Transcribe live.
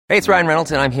Hey, it's Ryan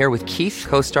Reynolds, and I'm here with Keith,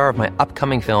 co-star of my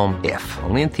upcoming film, If,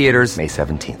 only in theaters May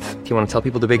 17th. Do you want to tell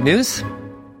people the big news?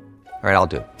 All right, I'll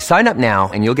do it. Sign up now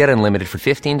and you'll get unlimited for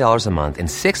 $15 a month and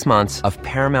 6 months of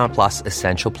Paramount Plus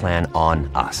Essential Plan on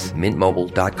us.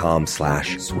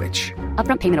 MintMobile.com/switch.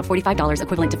 Upfront payment of $45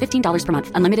 equivalent to $15 per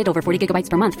month. Unlimited over 40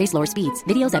 gigabytes per month. Face lower speeds.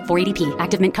 Videos at 480p.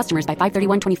 Active Mint customers by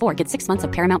 531.24 get 6 months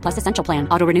of Paramount Plus Essential Plan.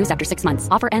 Auto renews after 6 months.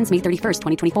 Offer ends May 31st,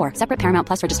 2024. Separate Paramount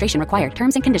Plus registration required.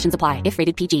 Terms and conditions apply if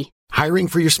rated PG. Hiring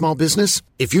for your small business?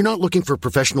 If you're not looking for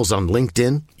professionals on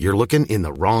LinkedIn, you're looking in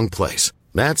the wrong place.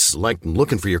 That's like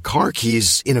looking for your car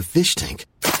keys in a fish tank.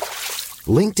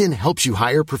 LinkedIn helps you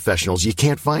hire professionals you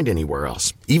can't find anywhere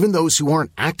else, even those who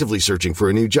aren't actively searching for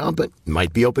a new job but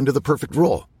might be open to the perfect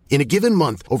role. In a given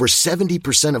month, over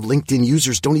 70% of LinkedIn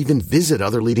users don't even visit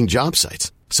other leading job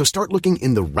sites. So start looking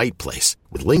in the right place.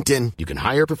 With LinkedIn, you can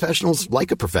hire professionals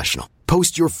like a professional.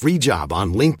 Post your free job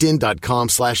on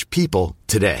linkedin.com/people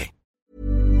today.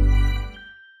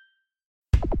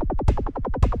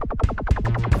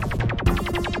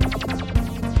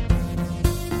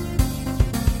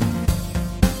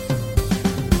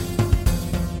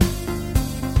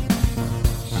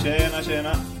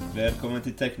 Tjena! Välkommen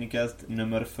till Technicast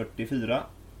nummer 44.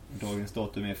 Dagens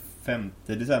datum är 5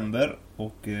 december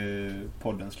och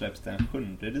podden släpps den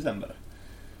 7 december.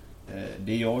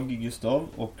 Det är jag, Gustav,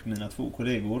 och mina två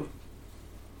kollegor.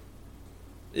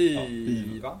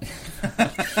 Ivan.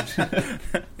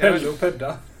 Pelle och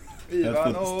Pedda.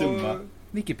 Ivan och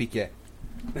Nicke Picke.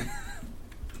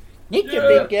 Nicke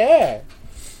Picke!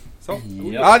 Så.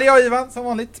 Ja, det är jag, Ivan, som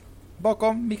vanligt.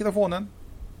 Bakom mikrofonen.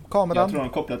 Kameran. Jag tror han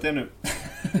har kopplat det nu.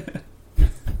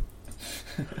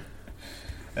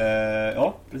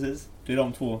 Ja, precis. Det är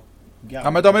de två gamla.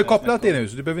 Ja, men de har ju kopplat det nu,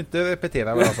 så du behöver inte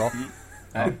repetera vad jag sa.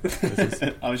 Nej, precis.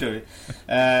 Ja, då kör vi.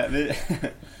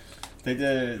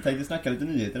 Vi tänkte snacka lite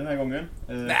nyheter den här gången.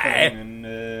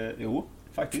 Nej! Jo,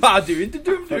 faktiskt. Fan, du är inte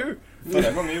dum nu!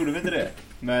 Förra gången gjorde vi inte det.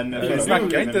 Men vi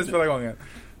snackade inte ens förra gången.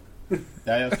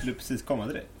 Nej, jag skulle precis komma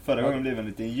till det. Förra gången blev en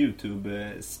liten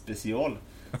YouTube-special.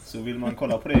 Så vill man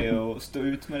kolla på det och stå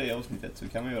ut med det avsnittet så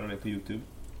kan man göra det på YouTube.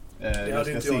 Det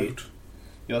hade inte jag gjort.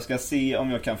 Jag ska se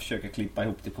om jag kan försöka klippa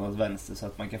ihop det på något vänster så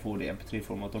att man kan få det i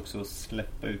MP3-format också och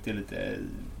släppa ut det lite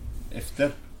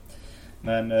efter.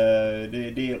 Men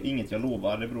det är inget jag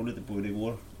lovar, det beror lite på hur det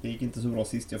går. Det gick inte så bra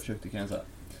sist jag försökte, kan jag säga.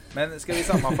 Men ska vi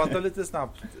sammanfatta lite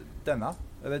snabbt denna?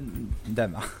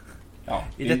 Ja,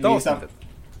 i detta avsnittet?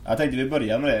 Jag tänkte vi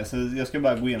börjar med det, så jag ska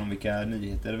bara gå igenom vilka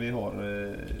nyheter vi har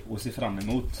att se fram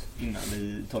emot innan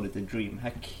vi tar lite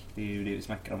DreamHack. Det är ju det vi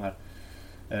snackar om här.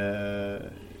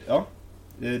 Ja,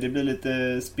 det blir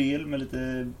lite spel med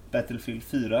lite Battlefield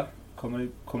 4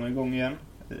 kommer igång igen.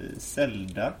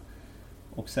 Zelda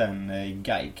och sen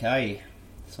Gaikai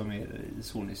som är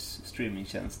Sonys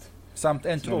streamingtjänst. Samt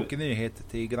en tråkig nyhet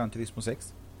till Gran Turismo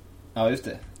 6. Ja, just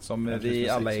det. Som vi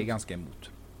alla är ganska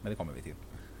emot. Men det kommer vi till.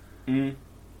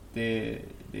 Det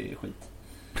är skit.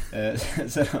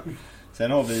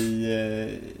 Sen har vi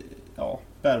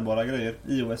bärbara grejer.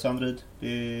 iOS och Android. Det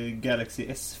är Galaxy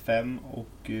S5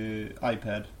 och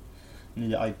iPad.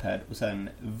 Nya iPad. Och sen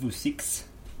Vuzix.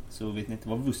 Så vet ni inte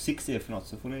vad Vuzix är för något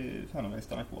så får ni fan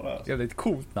stanna kvar där. Alltså. Det är ett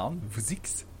coolt namn.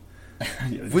 Vuzix.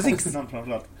 Vuzix. Namn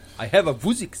framförallt. I have a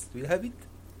Vuzix. Do you have it?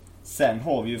 Sen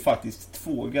har vi ju faktiskt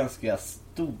två ganska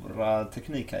stora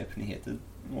teknikhype-nyheter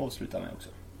att avsluta med också.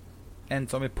 En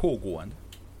som är pågående.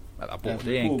 Eller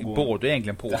båda är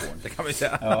egentligen pågående, kan vi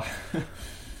säga. Ja.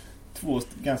 Två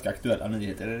ganska aktuella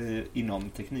nyheter inom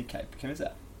teknikhype, kan vi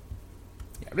säga.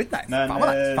 Jävligt nice. Men, fan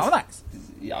vad nice.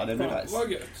 Ja, det blir nice.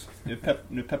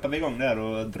 Nu peppar vi igång där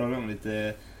och drar igång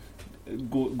lite.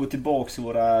 Gå tillbaks i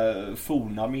våra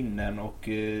forna minnen och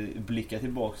blicka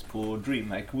tillbaks på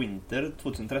DreamHack Winter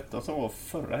 2013 som var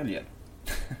förra helgen.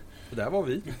 Och där var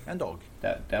vi en dag.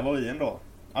 Där var vi en dag.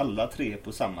 Alla tre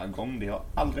på samma gång. Det har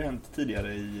aldrig hänt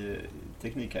tidigare i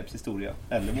Teknikhypes historia.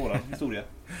 Eller våran historia.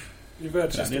 I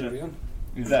världshistorien.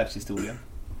 I världshistorien.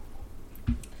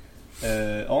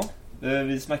 Ja,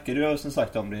 vi snackade ju som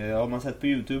sagt om det. Har man sett på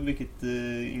YouTube, vilket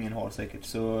ingen har säkert,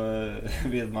 så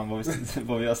vet man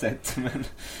vad vi har sett. Men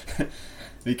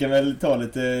vi kan väl ta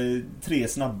lite tre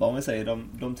snabba om vi säger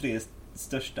de tre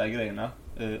största grejerna.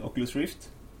 Oculus Rift.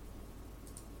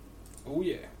 Oh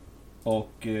yeah.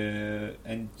 Och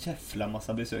en jävla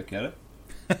massa besökare.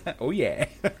 Oh yeah.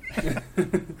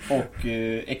 Och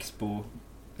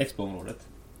Expo-området.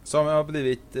 Som har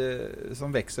blivit,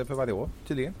 som växer för varje år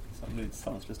tydligen. Som har blivit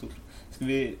sanslöst stort. Ska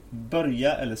vi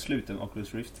börja eller sluta med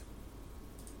Oculus Rift?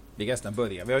 Vi kan nästan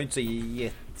börja. Vi har ju inte så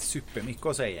gett supermycket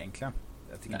att säga egentligen.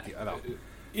 Jag tycker inte,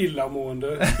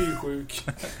 illamående, spysjuk.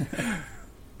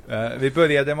 Vi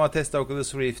började med att testa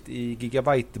Oculus Rift i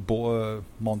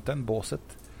Gigabyte-montern,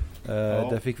 båset.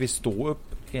 Där fick vi stå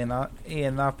upp.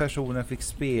 Ena personen fick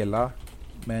spela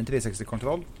med en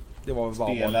 360-kontroll. Det var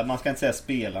spela, man ska inte säga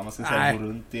spela, man ska säga gå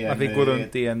runt i en, man fick gå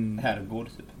runt i en herrgård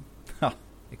typ. Ja,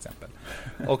 exempel.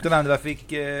 Och den andra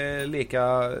fick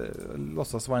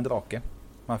låtsas vara en drake.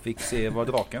 Man fick se vad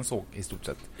draken såg i stort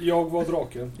sett. Jag var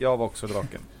draken. Jag var också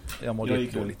draken. Jag mådde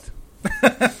lite dåligt.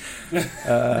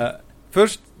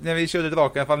 Först när vi körde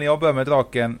draken, när jag började med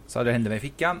draken så hade händerna i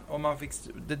fickan och man fick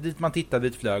dit man tittade,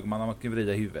 dit flög man kunde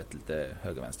vrida huvudet lite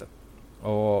höger och vänster.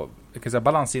 Och jag kan säga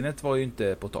balanssinnet var ju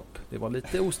inte på topp. Det var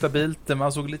lite ostabilt,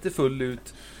 man såg lite full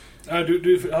ut.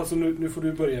 Alltså nu får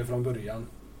du börja från början.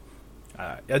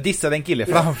 Jag dissade en kille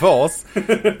framför oss.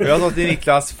 Och jag sa till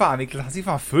Niklas, han ser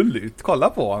fan full ut. Kolla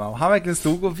på honom. Han verkligen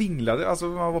stod och vinglade. Alltså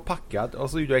man var packad. Och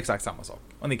så gjorde jag exakt samma sak.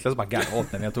 Och Niklas bara garvade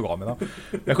åt när jag tog av mig dem.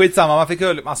 Men skitsamma,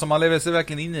 man lever sig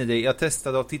verkligen in i det. Jag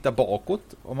testade att titta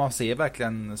bakåt. Och man ser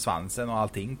verkligen svansen och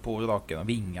allting på draken och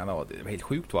vingarna. Och det var helt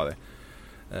sjukt var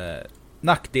det.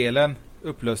 Nackdelen,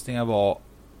 upplösningen var...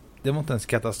 Det var inte ens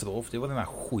katastrof, det var den här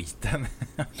skiten.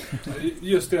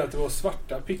 Just det att det var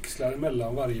svarta pixlar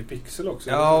mellan varje pixel också.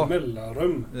 Ja,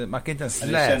 mellanrum. Man kan inte ens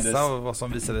läsa vad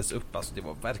som visades upp. Alltså det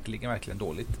var verkligen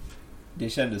dåligt. Det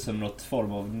kändes som något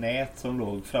form av nät som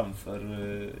låg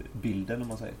framför bilden om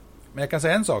man säger. Men jag kan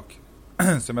säga en sak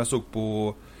som jag såg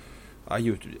på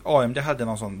YouTube. AMD hade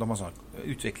någon sån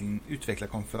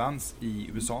utvecklarkonferens i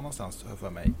USA någonstans för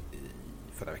mig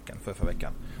förra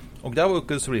veckan. Och där var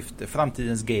Oculus Rift,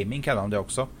 framtidens gaming kallar de det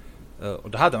också. Och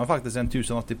då hade man faktiskt en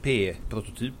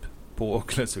 1080p-prototyp på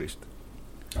Oculus Rift.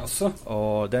 Alltså?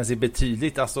 Och den ser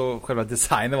betydligt, alltså själva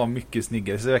designen var mycket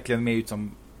snyggare. Det ser verkligen mer ut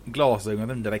som glasögon,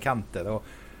 rundade kanter. Och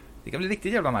det kan bli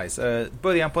riktigt jävla nice.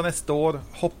 Början på nästa år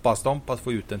hoppas de på att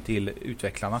få ut den till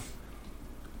utvecklarna.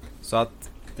 Så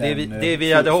att det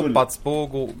vi hade hoppats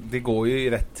på, det går ju i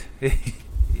rätt,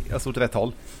 alltså åt rätt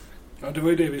håll. Ja, det var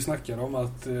ju det vi snackade om,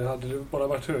 att hade det bara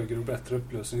varit högre och bättre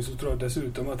upplösning så tror jag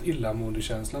dessutom att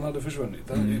illamåendekänslan hade försvunnit.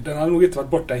 Den hade nog inte varit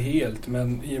borta helt,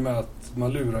 men i och med att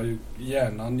man lurar ju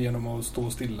hjärnan genom att stå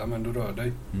stilla men du rör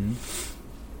dig.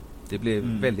 Det blev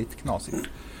väldigt knasigt.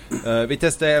 Vi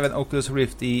testade även Oculus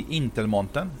Rift i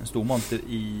Intel-montern, en stor monter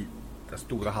i den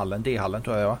stora hallen, D-hallen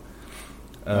tror jag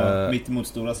mitt emot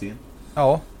stora scen.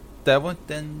 Ja. Det var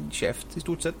inte en käft i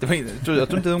stort sett. Jag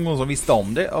tror inte någon som visste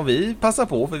om det. Och vi passade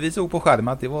på, för vi såg på skärmen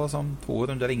att det var som 2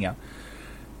 runda ringar.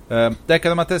 Där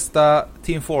kan man testa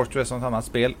Team Fortress och ett annat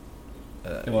spel.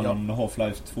 Det var någon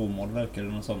Half-Life 2-mod verkar det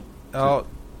någon sån. Ja,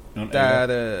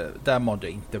 där mådde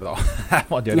jag inte bra. Här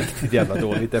mådde jag riktigt jävla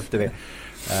dåligt efter det.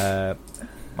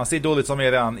 Man ser dåligt som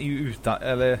är redan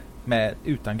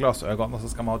utan glasögon. Och så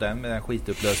ska man ha den med den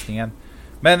skitupplösningen.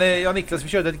 Men jag och Niklas, vi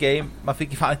körde ett game. Man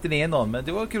fick fan inte ner någon, men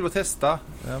det var kul att testa.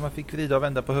 Man fick vrida och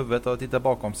vända på huvudet och titta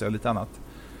bakom sig och lite annat.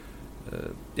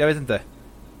 Jag vet inte.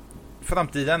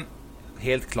 Framtiden,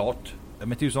 helt klart.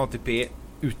 Med 1080p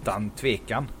utan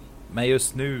tvekan. Men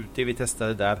just nu, det vi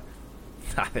testade där.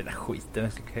 Den där skiten.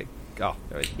 Ja,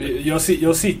 jag vet inte.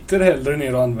 Jag sitter hellre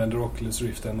ner och använder Oculus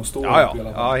Rift än att stå upp i alla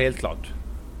fall. Ja, helt klart.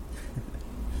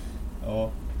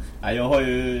 Ja. Nej, jag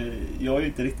är ju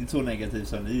inte riktigt så negativ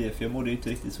som ni är, för jag mådde ju inte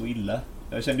riktigt så illa.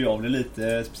 Jag kände ju av det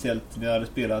lite, speciellt när jag hade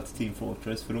spelat Team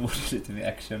Fortress, för då var det lite mer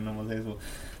action om man säger så.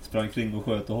 Sprang kring och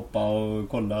sköt och hoppa och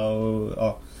kolla och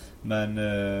ja. Men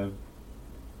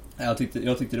jag tyckte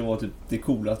det var typ det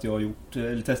coolaste jag har gjort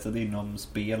eller testat inom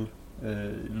spel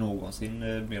någonsin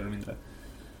mer eller mindre.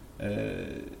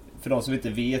 För de som inte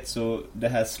vet så det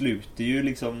här sluter ju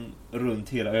liksom runt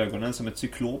hela ögonen som ett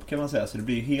cyklop kan man säga, så det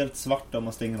blir ju helt svart om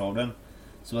man stänger av den.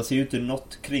 Så man ser ju inte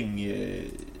något kring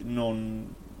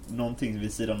någonting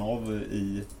vid sidan av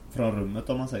från rummet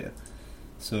om man säger.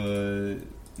 Så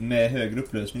med högre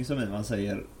upplösning som man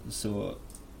säger, så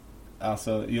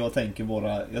alltså jag tänker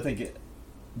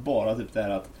bara typ det här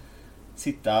att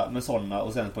sitta med sådana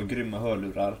och sen på grymma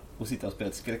hörlurar och sitta och spela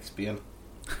ett skräckspel.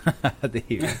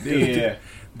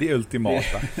 det är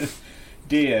ultimata.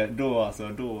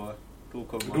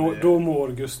 Då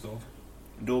mår Gustav.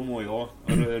 Då mår jag.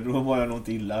 Då mår jag nog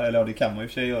inte illa. Eller det kan man ju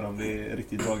för sig göra om det är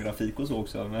riktigt bra grafik och så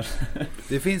också. Men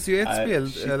det finns ju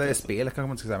ett spel kanske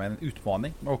man ska säga, men en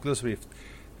utmaning med Oculus Rift.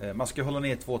 Man ska hålla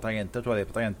ner 2 tangenter, tror jag det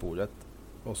är, på tangentbordet.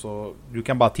 Och så du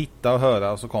kan bara titta och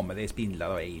höra och så kommer det spindlar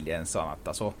och aliens och annat.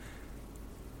 Alltså,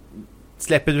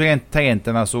 släpper du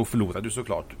tangenterna så förlorar du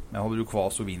såklart. Men håller du kvar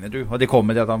så vinner du. Och det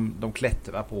kommer det att de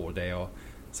klättrar på dig och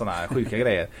såna här sjuka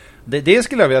grejer. Det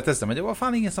skulle jag vilja testa, men det var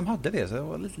fan ingen som hade det. Så det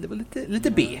var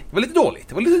lite B. Det var lite dåligt.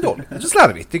 Det var lite dåligt. Så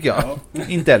slarvigt tycker jag. Ja.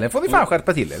 Inte heller får ni fan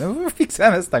skärpa till det. Det får vi fixa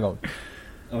nästa gång.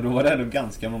 Och då var det ändå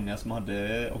ganska många som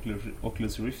hade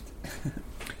Oculus Rift.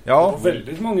 Ja, det var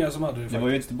väldigt många som hade det. Det var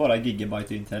ju inte bara Gigabyte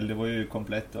och Intel, det var ju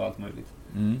komplett och allt möjligt.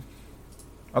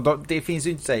 Ja, det finns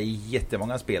ju inte så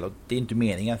jättemånga spel och det är inte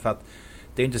meningen för att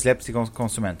det är inte släppt till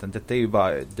konsumenten. Detta är ju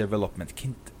bara development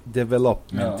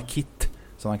kit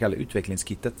som man kallar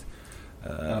utvecklingskittet.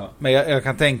 Men jag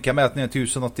kan tänka mig att när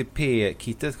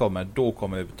 1080p-kittet kommer, då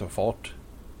kommer det ta fart.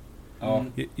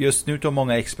 Just nu tar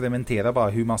många experimentera bara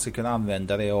hur man ska kunna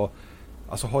använda det och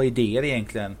alltså ha idéer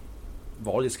egentligen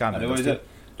vad det ska användas till.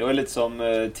 Det var lite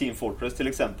som Team Fortress till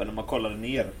exempel. När man kollade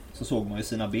ner så såg man ju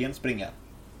sina ben springa.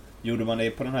 Gjorde man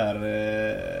det på den här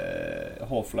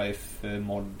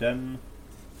Half-Life-modden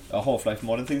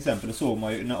Half-Life-modden till exempel, då såg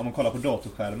man ju, om man kollar på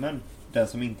datorskärmen, den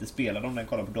som inte spelar om den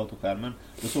kollar på datorskärmen,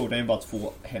 då såg den ju bara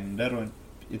 2 händer och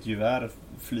ett gevär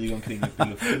flyga omkring upp i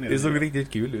luften. Det såg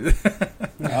riktigt kul ut.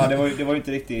 Ja, det var ju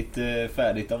inte riktigt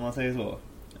färdigt om man säger så.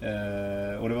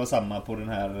 Och det var samma på den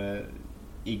här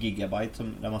i Gigabyte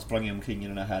som, där man sprang omkring i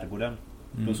den här herrgården.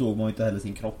 Då såg man ju inte heller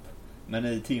sin kropp. Men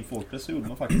i Team Fortress så gjorde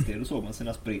man faktiskt det. Då såg man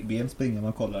sina ben springa när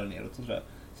man kollade neråt och sådär.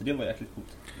 Så det var jäkligt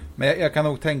coolt. Men jag kan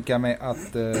nog tänka mig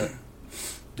att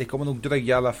det kommer nog dröja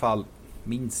i alla fall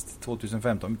minst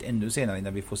 2015, inte ännu senare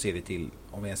innan vi får se det till,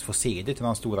 om vi ens får se det till de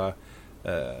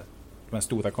här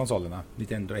stora konsolerna,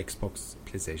 Nintendo, Xbox,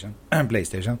 PlayStation.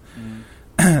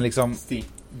 Liksom,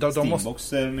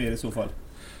 Steambox mer i så fall.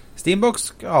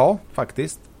 Steambox, ja,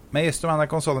 faktiskt. Men just de andra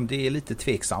konsolerna, det är lite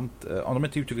tveksamt. Om de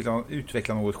inte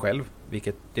utvecklar något själv,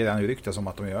 vilket det redan ryktas om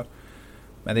att de gör.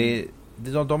 Men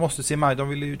de måste se de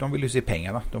vill ju se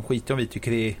pengarna. De skiter om vi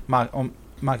tycker om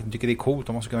marknaden tycker det är coolt,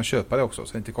 de måste kunna köpa det också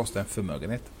så det inte kostar en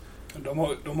förmögenhet.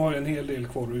 De har ju en hel del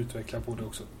kvar att utveckla på det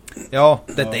också. Ja,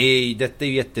 detta är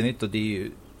ju jättenytt och det är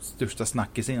ju största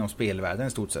snackis inom spelvärlden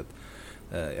i stort sett.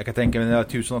 Jag kan tänka mig när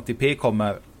 1080p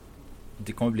kommer,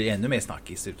 det kommer bli ännu mer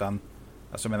snackis, utan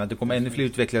alltså jag menar, det kommer ännu fler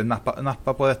utvecklare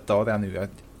nappa på detta och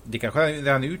det kanske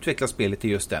redan utvecklar spelet till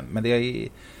just den, men det är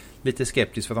lite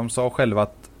skeptiskt för de sa själva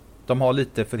att de har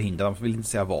lite förhinder, de vill inte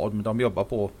säga vad, men de jobbar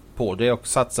på det och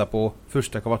satsar på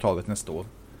första kvartalet nästa år.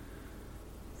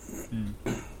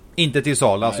 Inte till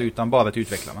sal alltså, utan bara till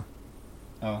utvecklarna.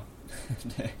 Ja,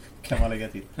 det kan man lägga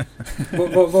till.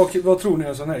 Vad tror ni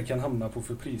en sån här kan hamna på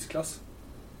för prisklass?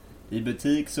 I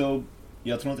butik så,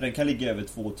 jag tror inte den kan ligga över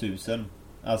 2000.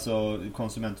 Alltså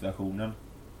konsumentversionen.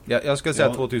 Jag ska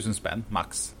säga 2000 spänn,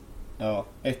 max. Ja,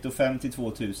 1,5 till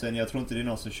 2000. Jag tror inte det är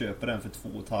någon som köper den för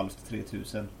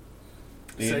 2,5-3,000.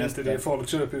 Säg inte det, folk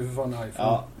köper ju för fan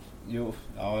iPhone.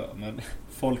 Ja, men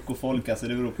folk, alltså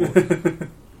det beror på.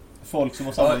 Folk som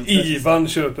har samma intresse. Ivan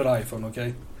köper iPhone,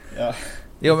 okej? Ja.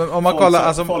 Jo, men om man kollar,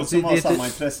 alltså, folk som har samma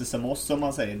intresse som oss, som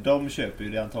man säger, de köper ju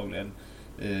det antagligen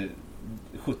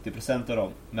 70% av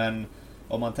dem. Men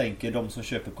om man tänker de som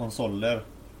köper konsoler,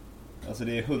 alltså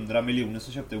det är 100 miljoner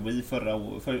som köpte Wii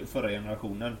förra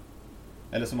generationen.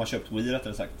 Eller som har köpt Wii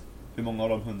rättare sagt. Hur många av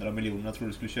de 100 miljonerna tror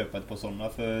du skulle köpa ett par sådana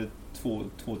för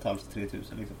 2,5-3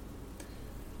 tusen liksom?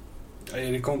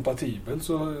 Är det kompatibelt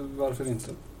så varför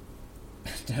inte?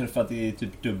 Därför att det är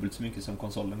typ dubbelt så mycket som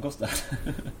konsolen kostar.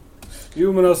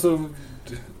 Jo, men alltså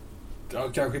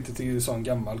kanske inte till sån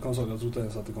gammal konsol. Jag tror inte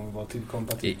ens att det kommer vara till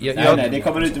kompatibelt. Nej, det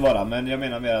kommer det inte vara. Men jag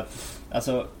menar mer att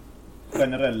alltså,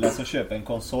 generella som köper en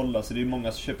konsol, alltså det är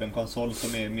många som köper en konsol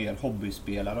som är mer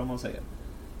hobbyspelare om man säger.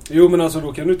 Jo, men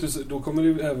alltså då kommer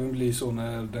det även bli så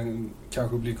när den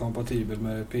kanske blir kompatibel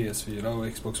med PS4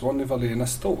 och Xbox One ifall det är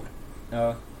nästa år.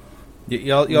 Ja.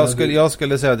 Jag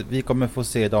skulle säga att vi kommer få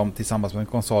se dem tillsammans med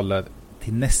konsoler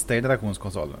till nästa generations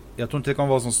konsoler. Jag tror inte det kommer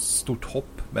vara så stort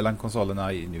hopp mellan konsolerna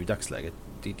nu i dagsläget.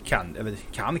 Det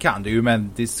kan det ju,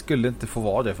 men det skulle inte få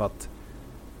vara det för att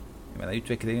jag menar,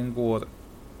 utvecklingen går, hur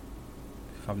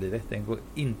fan blir det? Den går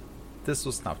inte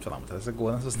så snabbt framåt. Eller så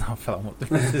går den så snabbt framåt.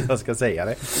 Jag ska säga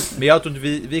det. Men jag tror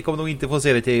inte vi kommer nog inte få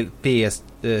se det till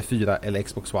PS4 eller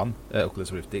Xbox One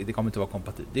Oculus Rift. Det kommer inte vara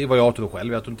kompatibelt. Det är vad jag tror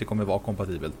själv. Jag tror inte det kommer vara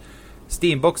kompatibelt.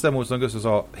 Steambox däremot, som Gustav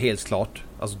sa, helt klart.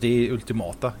 Alltså det är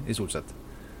ultimata i stort sett.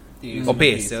 Och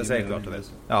PC är säkert det.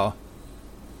 Ja.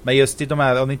 Men just i de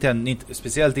här, och Nintendo,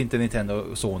 speciellt inte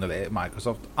Nintendo, Sony eller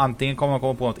Microsoft, antingen kommer de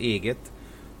komma på något eget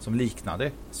som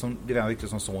liknade, som det redan riktigt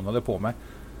som Sony håller på med,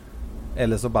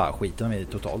 eller så bara skiter de i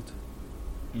det totalt.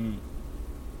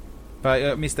 För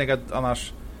jag misstänker att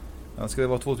annars ska det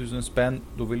vara 2000 spänn,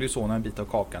 då vill ju Sony en bit av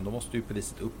kakan, då måste ju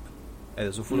priset upp.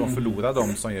 Eller så får de förlora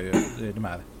de som gör de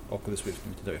här Oculus Rift,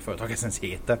 inte företaget sen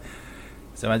heter.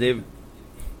 Så men det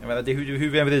är hur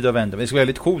vi än vrider och vänder. Men det skulle vara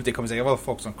lite coolt. Det kommer säkert vara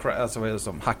folk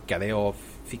som hackar det och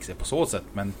fixar det på så sätt.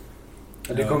 Men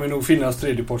Det kommer nog finnas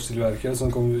 3D-portstillverkare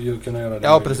som kommer kunna göra det.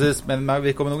 Ja, precis. Men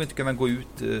vi kommer nog inte kunna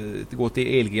gå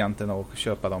till Elgiganten och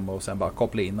köpa dem och sen bara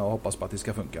koppla in och hoppas på att det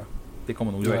ska funka. Det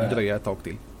kommer nog dröja ett tag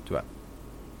till, tyvärr.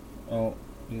 Ja,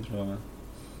 det tror jag med.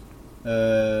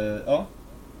 Ja,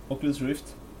 Oculus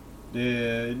Rift. Det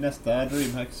är nästa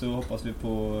DreamHack, så hoppas vi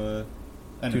på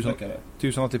ännu starkare.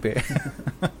 1080p.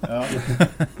 Ja.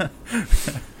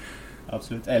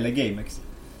 Absolut. Eller GameX.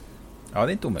 Ja,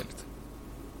 det är inte omöjligt.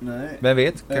 Nej. Vem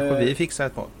vet, kanske vi fixar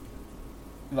ett par.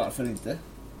 Varför inte?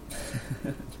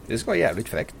 Det ska vara jävligt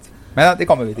fräckt. Men det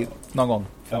kommer vi till någon gång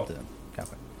i framtiden,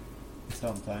 kanske.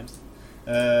 Sometimes.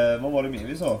 Vad var det mer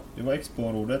vi sa? Det var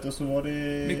Expo-området och så var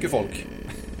det...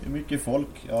 Mycket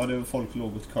folk. Ja, det var folk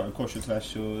låg åt kors och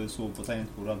tvärs och sov på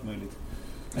tangentbord och allt möjligt.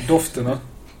 Dofterna.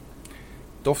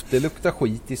 Dofter luktar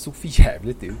skit, det såg för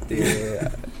jävligt ut.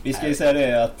 Vi ska ju säga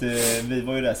det att vi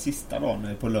var ju där sista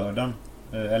dagen på lördagen.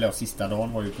 Eller ja, sista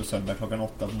dagen var ju på söndag klockan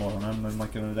 8 på morgonen. Men man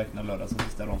kan räkna lördag som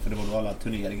sista dagen, för det var då alla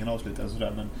turneringarna avslutade och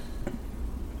sådär. Men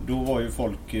då var ju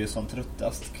folk som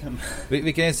tröttast.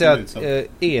 Vi kan ju säga att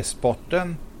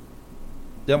e-sporten,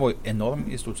 den var ju enorm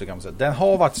i stort sett, kan man säga. Den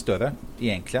har varit större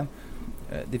egentligen.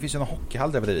 Det finns ju en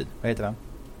hockeyhall där bredvid. Vad heter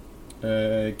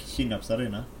den? Kinnarps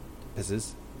Arena.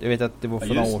 Precis. Jag vet att det var för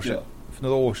några år sedan. För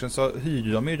några år sedan så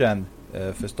hyrde de ju den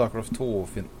för StarCraft 2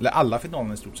 eller alla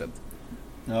finalerna i stort sett.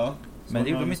 Ja. Men det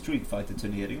gjorde de Street Fighter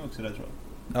turnering också där, tror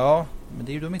jag. Ja, men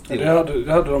det gjorde de inte.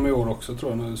 Det hade de i år också,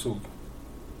 tror jag, när jag såg.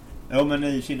 Ja, men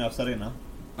i Kinnarps Arena.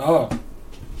 Ja.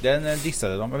 Den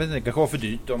dissade de. Jag vet inte, det kanske var för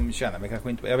dyrt. De tjänade mig kanske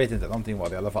inte. Jag vet inte, någonting var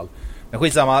det i alla fall. Men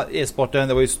skitsamma, e-sporten,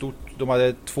 det var ju stort. De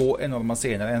hade 2 enorma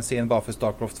scener. En scen bara för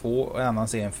StarCraft 2 och en annan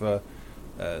scen för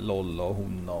LOL och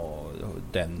hon och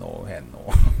den och hen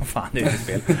och fan, det är ett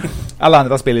spel. Alla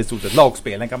andra spel i stort sett.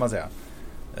 Lagspelen kan man säga.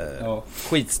 Ja.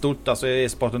 Skitstort, alltså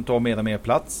e-sporten tar mer och mer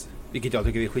plats. Vilket jag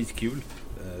tycker är skitkul.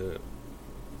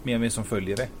 Mer och mer som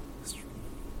följer det.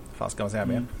 Fan ska man säga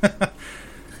mer?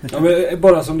 Ja, men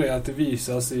bara som det att det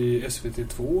visas i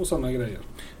SVT2 och sådana grejer.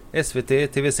 SVT,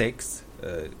 TV6. Jag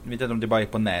vet inte om det bara är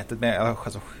på nätet, men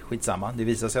alltså, skitsamma. Det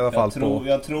visas i alla fall på...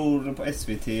 Jag tror på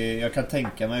SVT. Jag kan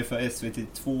tänka mig, för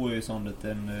SVT2 är ju sånt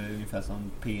ungefär som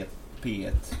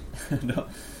P1.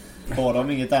 Har de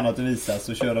inget annat att visa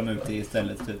så kör de ut det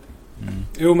istället typ.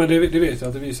 Jo, men det vet jag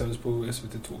att det visades på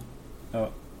SVT2. Ja.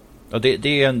 Och det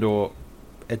är ändå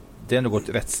det är ändå gått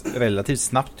relativt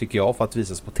snabbt, tycker jag, för att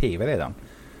visas på TV redan.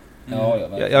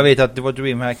 Jag vet att det var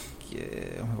DreamHack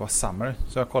var Summer,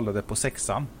 så jag kollade på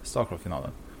 6an,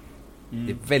 Starcraft-finalen.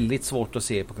 Det är väldigt svårt att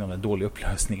se på grund av den dåliga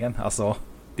upplösningen. Alltså,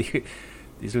 det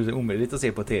är omöjligt att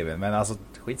se på TV, men alltså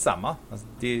skitsamma. Alltså,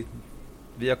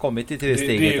 vi har kommit till det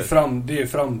steget. Det är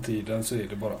framtiden, så är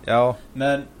det bara. Ja.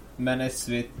 Men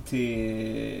SVT,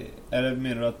 eller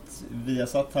menar du att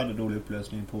Viasat hade dålig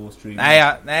upplösning på streaming?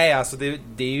 Nej, alltså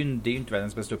det är ju inte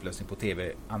världens bästa upplösning på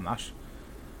TV annars.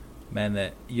 Men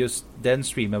just den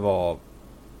streamen var...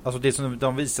 Alltså det som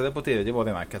de visade på TV, det var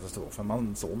rena katastrofen.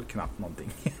 Man såg knappt någonting.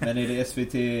 Men är det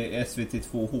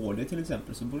SVT2 HD till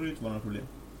exempel, så borde det inte vara några problem.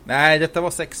 Nej, detta var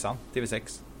 6an,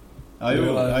 TV6. Ja,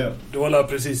 det var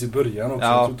precis i början också.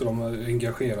 Jag tror inte de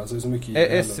engagerar sig så mycket i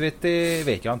det. SVT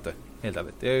vet jag inte, helt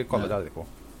ärligt. Det kollade jag aldrig på.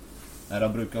 Nej,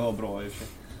 de brukar ha bra i och för sig.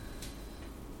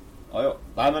 Ja.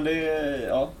 Nej, men det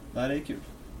är kul.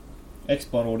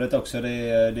 Expo-området också,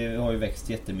 det har ju växt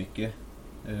jättemycket.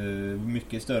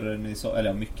 Mycket större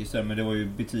än mycket större, men det var ju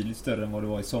betydligt större än vad det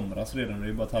var i somras redan. Det är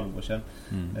ju bara ett halvår sedan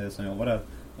som jag var där.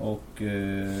 Och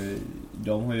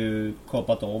de har ju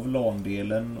kapat av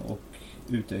LAN-delen och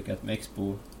utökat med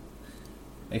Expo.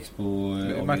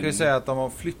 Man kan ju säga att de har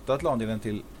flyttat LAN-delen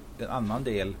till en annan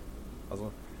del.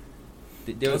 Alltså,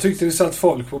 jag tyckte det satt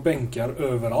folk på bänkar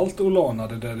överallt och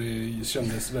lanade där det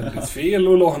kändes väldigt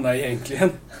fel att lana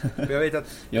egentligen. Jag vet att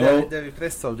där är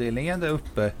pressavdelningen där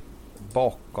uppe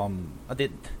bakom... Ja, det är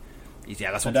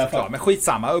jävla sånt förklar, men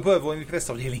skitsamma. Uppe över i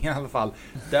pressavdelningen i alla fall.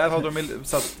 Där har de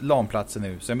satt LAN-platser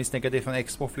nu. Så jag misstänker att det från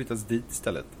Expo flyttats dit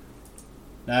istället.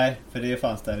 Nej, för det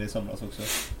fanns där i somras också.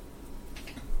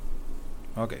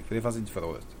 Okej, för det fanns inte förra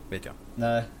året, vet jag.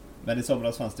 Nej, men i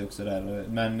somras fanns det också där.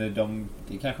 Men de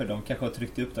kanske har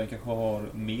tryckt upp, de kanske har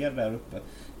mer där uppe.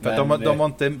 För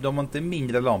de har inte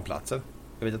mindre LAN-platser.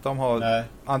 Jag vet att de har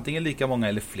antingen lika många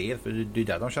eller fler, för det är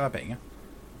där de tjänar pengar.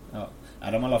 Ja,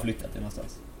 de har alla flyttat till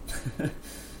någonstans.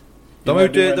 De har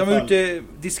gjort det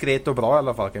diskret och bra i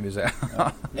alla fall, kan vi säga.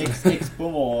 Ja. Expo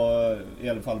var i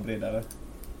alla fall bredare.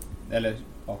 Eller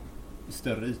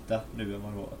större yta nu än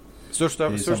vad det var.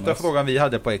 Största frågan vi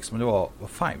hade på Expo, det var: vad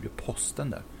fan blev posten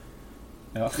där?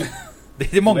 Ja.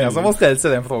 Det är många som har ställt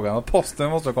sig den frågan. Posten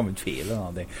måste ha kommit fel eller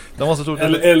någonting. De måste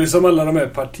eller som alla de här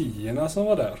partierna som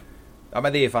var där. Ja,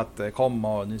 men det är för att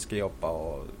komma och ni ska jobba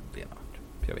och det är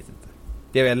jag vet inte.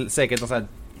 Det är väl säkert någon sån här,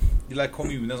 det är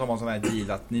kommunen som har en sån här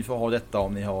deal att ni får ha detta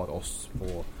om ni har oss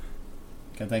på.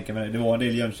 Kan tänka mig det var en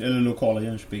del eller lokala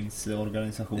Jönköpings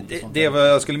organisation. Det var,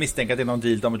 jag skulle misstänka att det är någon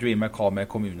deal de DreamHack har med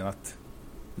kommunen att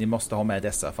ni måste ha med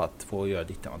dessa för att få göra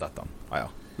dittan och dattan. Ja.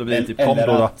 Då blir det typ kom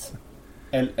då.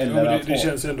 Det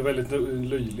känns ändå väldigt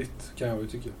löjligt, kan jag ju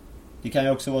tycka. Det kan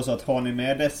ju också vara så att har ni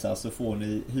med dessa så får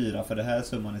ni hyra för det här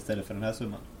summan istället för den här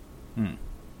summan.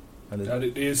 Ja,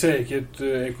 det är säkert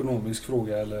ekonomisk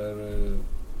fråga eller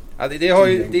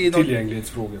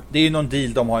tillgänglighetsfråga. Det är ju någon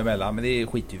deal de har emellan, men det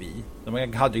skiter ju vi.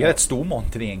 De hade ju rätt stor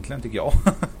monter egentligen, tycker jag.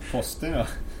 Posten, ja.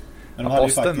 Men de hade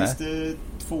ju faktiskt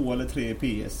 2 eller 3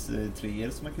 PS3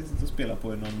 som man kan sitta och spela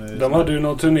på i någon... De hade ju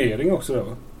någon turnering också då,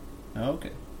 va? Ja,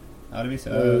 okej. Ja, det visste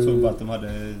jag. Jag såg bara att de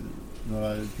hade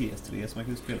några PS3 som man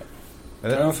kunde spela.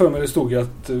 Jag för mig det stod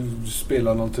att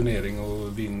spela någon turnering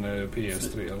och vinna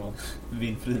PS3 eller något.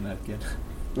 Vinn frimärken.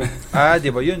 Nej,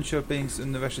 det var Jönköpings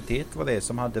universitet var det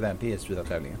som hade den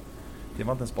PS4-tävlingen. Det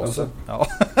var inte ens Posten. Ja,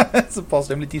 så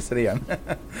Posten blir tissad igen.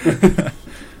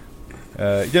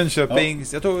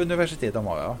 Jönköpings, jag tror universitet de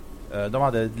har, ja. De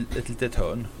hade ett litet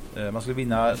hörn. Man skulle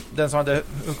vinna, den som hade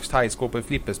högst high score på ett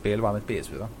flipperspel vann ett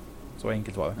PS4. Så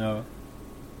enkelt var det. Ja.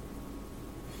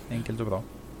 Enkelt och bra.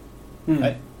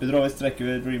 Nej, vi drar ett streck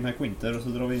över DreamHack Winter och så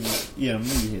drar vi igenom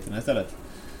nyheterna istället.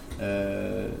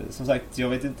 Som sagt, jag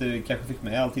vet inte, kanske fick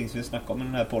med allting som vi snackade om i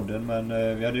den här podden,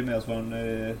 men vi hade ju med oss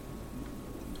en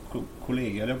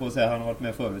kollega, eller på att säga, han har varit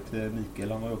med förut,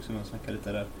 Mikael, han var ju också med och snackade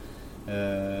lite där.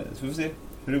 Så vi får se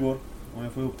hur det går, om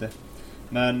jag får ihop det.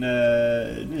 Men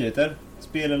nyheter,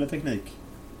 spel eller teknik?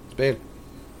 Spel.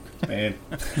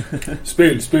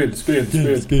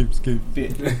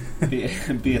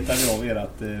 Betar vi av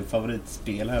ert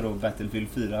favoritspel här då, Battlefield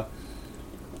 4.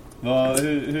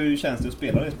 Hur känns det att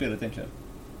spela det spelet egentligen?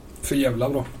 För jävla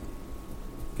bra.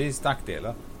 Finns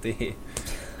nackdelar. Det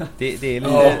är lite...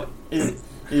 Ja,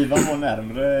 Ivan var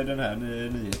närmare den här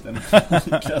nyheten.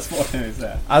 Niklas var det, vill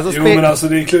säga. Alltså, men alltså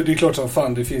det är klart som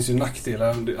fan, det finns ju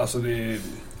nackdelar. Alltså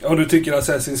om du tycker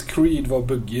Assassin's Creed var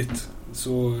buggigt,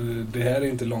 så det här är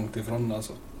inte långt ifrån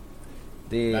alltså.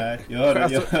 Nej, jag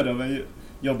hörde av en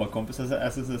jobbarkompis att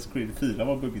Assassin's Creed 4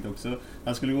 var buggigt också.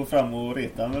 Han skulle gå fram och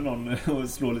reta med någon och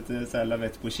slå lite så här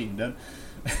lavett på kinden.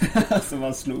 Alltså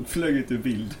man flög ut ur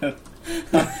bilden.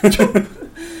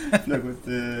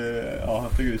 Han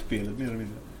flög ut spelet mer eller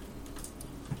mindre.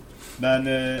 Men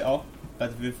ja,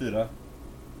 Battlefield 4.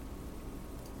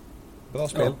 Bra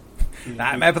spel. Ja.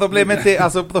 Nej, men problemet är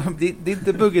alltså, det är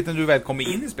inte buggigt när du väl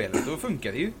kommer in i spelet. Då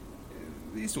funkar det ju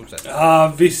i stort sett.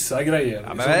 Ja, vissa grejer.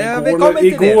 Ja, men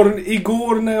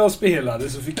igår när jag spelade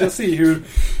så fick jag se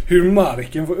hur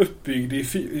marken var uppbyggd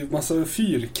i massa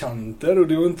fyrkanter, och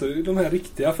det var inte de här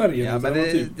riktiga färgerna. Ja, men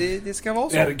det ska vara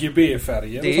så.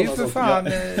 RGB-färger. Det är ju för fan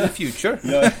future.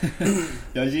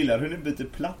 Jag gillar hur ni byter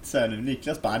plats här nu.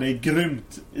 Niklas bara, det är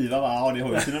grymt. Ivar bara, ja, det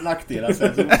har ju sina nackdelar.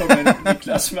 Sen så kommer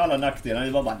Niklas med alla nackdelar.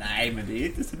 Ivar bara, nej, men det är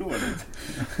inte så dåligt.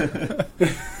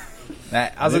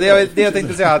 Nej, alltså det jag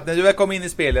tänkte säga, att när du väl kommer in i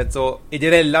spelet så är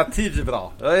det relativt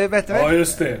bra. Det är bättre. Ja,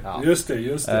 just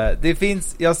det. Det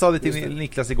finns, jag sa det till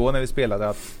Niklas igår när vi spelade,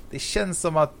 att det känns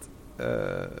som att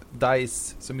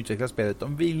DICE som utvecklar spelet,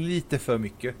 de vill lite för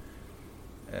mycket.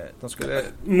 De skulle...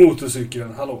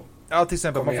 Motorcykeln, hallå. Ja, till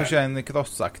exempel man får köra en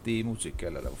crossaktig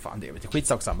motorcykel eller vad fan det är,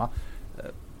 skitsamma.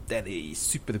 Den är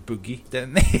superbuggy.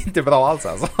 Den är inte bra alls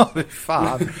alltså.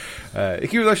 Fan. Det är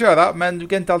kul att köra, men du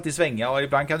kan inte alltid svänga, och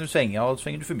ibland kan du svänga och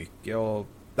svänger du för mycket och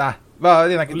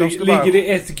ligger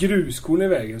det ett gruskorn i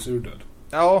vägen så är du död.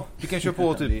 Ja, du kan köra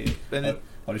på typ.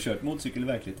 Har du kört motorcykel i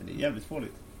verkligheten? Det är jävligt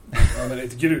farligt. Ja, men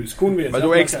ett gruskorn vet jag. Men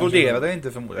då exploderar det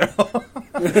inte förmodligen.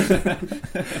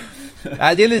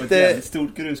 Nej, det är lite ett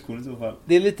stort gruskorn i så fall.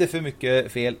 Det är lite för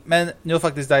mycket fel. Men nu har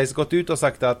faktiskt DICE gått ut och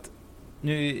sagt att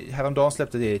nu häromdagen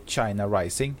släppte det China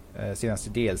Rising, senaste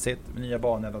DLC med nya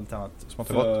banor och lite annat smått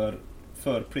och gott.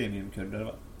 För premiumkunder,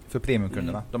 va? För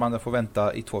premiumkunderna. De andra får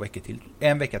vänta i 2 veckor till.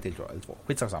 1 vecka till tror jag, eller 2.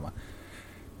 Skitsamma.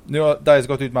 Nu har DICE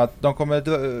gått ut med att de kommer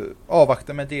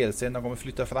avvakta med DLC. De kommer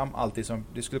flytta fram alltid som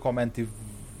det skulle komma en till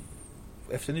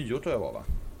efter nyår tror jag var, va?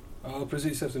 Ja,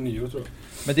 precis efter nyår tror jag.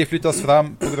 Men det flyttas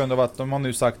fram på grund av att de har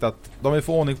nu sagt att de vill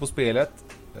få ordning på spelet.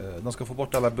 De ska få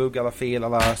bort alla bugg, alla fel,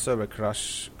 alla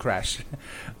servercrash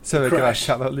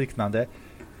alla liknande.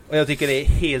 Och jag tycker det är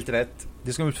helt rätt.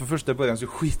 Det ska ut från första början, så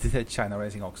skit i det China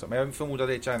Racing också. Men jag förmodar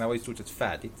att China var i stort sett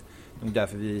färdigt. Det var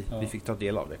därför vi fick ta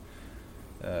del av det.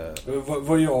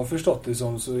 Vad jag har förstått det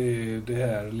som, så är det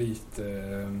här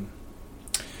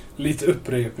lite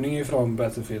upprepning från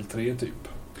Battlefield 3 typ.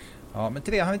 Ja, men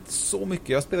 3 hade inte så mycket.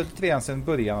 Jag spelade 3 sedan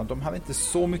början och de hade inte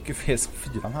så mycket fel som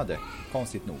 4 hade.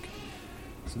 Konstigt nog.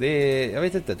 Så det är, jag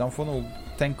vet inte, de får nog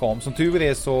tänka om. Som tur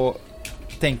är så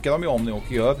tänker de ju om nu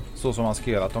och gör så som man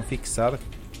ska göra. Att de fixar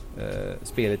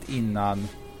spelet innan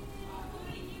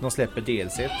de släpper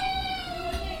DLC.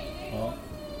 Ja,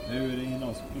 nu är det ingen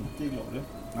någon som inte är glad.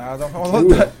 Ja,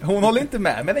 hon håller inte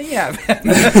med den jäveln.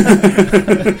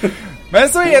 Men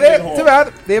så är det, tyvärr.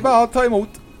 Det är bara att ta emot.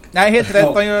 Nej, helt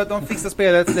rätt. De fixar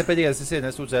spelet, släpper DLC senare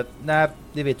i stort sett. När,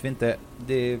 det vet vi inte.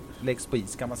 Det läggs på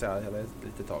is kan man säga, eller ett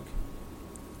litet tag.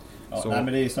 Ja, nej,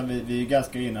 men det är som vi är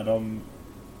ganska enade om.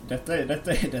 Detta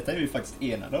är vi faktiskt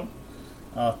enade om.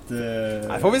 Att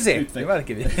får vi se, det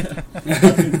märker vi.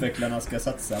 Att utvecklarna ska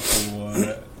satsa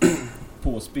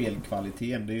på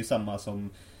spelkvaliteten. Det är ju samma som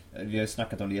vi har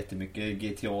snackat om det jättemycket.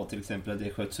 GTA till exempel, att det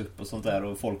sköts upp och sånt där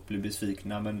och folk blir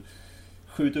besvikna. Men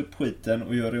skjut upp skiten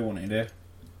och gör i ordning det.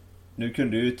 Nu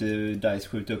kunde ju inte DICE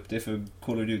skjuta upp det för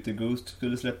Call of Duty Ghost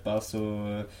skulle släppas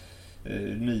och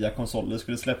nya konsoler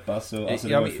skulle släppas och, alltså,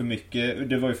 det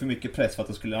var ju för mycket press för att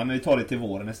det skulle, ja men vi tar det till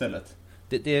våren istället.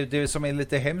 Det som är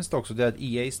lite hemskt också, det är att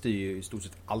EA styr ju i stort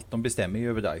sett allt. De bestämmer ju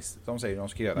över DICE. De säger vad de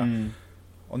ska göra.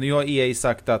 Och nu har EA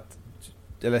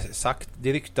sagt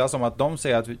det ryktas om att de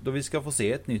säger att vi ska få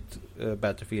se ett nytt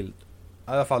Battlefield i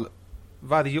alla fall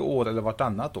varje år eller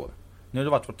vartannat år. Nu har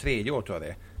det varit 3:e år tror jag det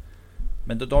är.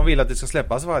 Men de vill att det ska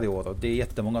släppas varje år och det är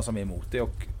jättemånga som är emot det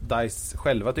och DICE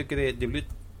själva tycker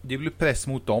det blir press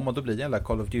mot dem och då blir det en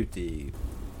Call of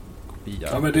Duty-kopia.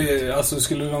 Ja, men det, alltså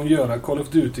skulle de göra Call of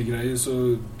Duty-grejer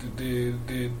så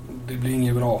det blir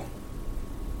inget bra.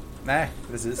 Nej,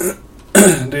 precis.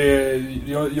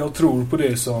 Jag tror på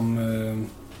det som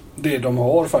det de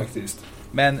har faktiskt.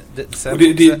 Men och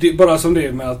det bara som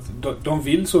det med att de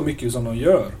vill så mycket som de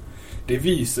gör. Det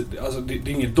visar, alltså det är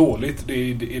inget dåligt, det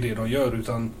är det de gör,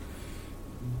 utan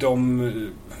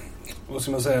vad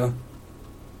ska man säga,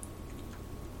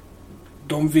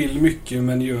 de vill mycket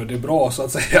men gör det bra så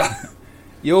att säga.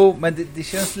 Jo, men det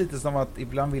känns lite som att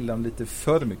ibland vill de lite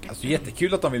för mycket. Alltså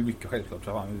jättekul att de vill mycket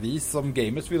självklart. Vi som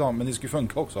gamers vill ha, men det ska ju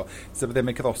funka också. Så det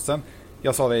med crossen,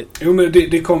 jag sa det. Jo, men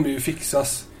det kommer ju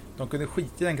fixas. De kunde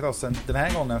skita i den crossen den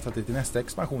här gången för att det till nästa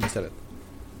expansion istället.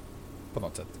 På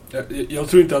något sätt. Jag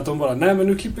tror inte att de bara, nej men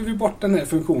nu klipper vi bort den här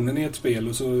funktionen i ett spel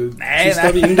och så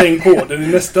kistar vi in den koden i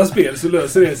nästa spel så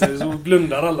löser det sig, så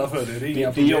blundar alla för det. Det är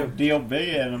inga problem. Det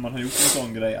jobbiga är när man har gjort en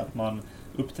sån grej att man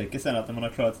upptäcker sen att när man har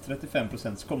klarat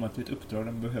 35% så kommer man till ett uppdrag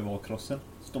där man behöver ha crossen.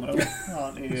 Så står man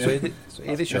där, så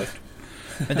är det kört.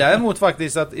 Men däremot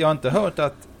faktiskt att jag inte hört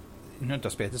att, nu har inte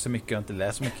spelat så mycket, jag har inte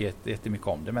läst så mycket jättemycket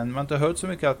om det, men man har inte hört så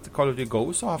mycket att Call of Duty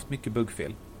Ghost har haft mycket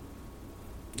buggfel.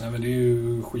 Nej, men det är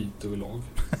ju skit överlag.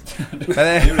 Det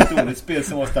är ju ett dåligt spel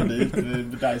som var stabilt.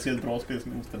 Det är ett bra spel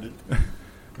som är ostabilt.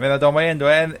 Men de har ändå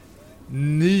en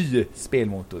ny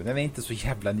spelmotor. Den är inte så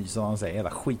jävla ny som de säger.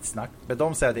 Jävla skitsnack. Men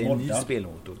de säger att det är en ny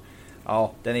spelmotor.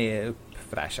 Ja, den är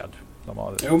uppfräschad.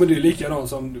 Jo, men det är likadant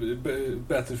som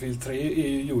Battlefield 3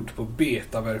 är gjort på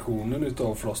beta-versionen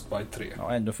utav Frostbite 3.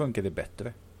 Ja, ändå funkar det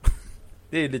bättre.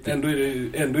 Det är lite... Ändå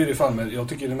är det fan, men jag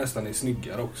tycker det nästan är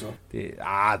snyggare också. Det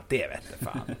vet jag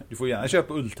fan. Du får gärna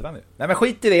köpa Ultra nu. Nej, men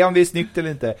skit i det om det är snyggt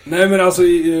eller inte. Nej, men alltså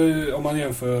om man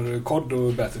jämför COD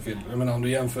och Battlefield, jag menar om du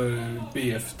jämför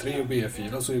BF3 och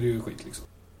BF4 så är det ju skit liksom.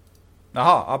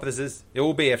 Jaha, ja precis.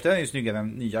 Jo, BF3 är ju snyggare än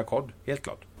nya COD, helt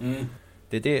klart.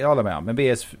 Det är det jag håller med om. Men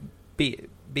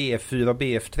BF4 och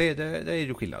BF3, det är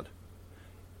ju skillnad.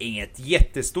 Inget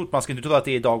jättestort, man ska inte tro att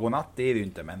det är dag och natt, det är det ju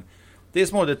inte, men det är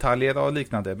små detaljer och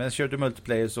liknande. Men kör du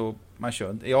multiplayer så man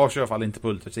kör inte. Jag kör i alla fall inte på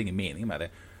Ultra, så det är ingen mening med det.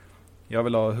 Jag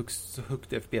vill ha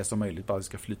högt FPS som möjligt, bara det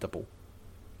ska flyta på.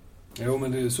 Jo,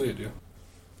 men så är det ju.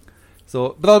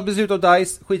 Så bra beslut av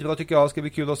DICE, skitbra tycker jag. Ska bli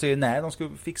kul att se när de ska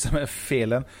fixa med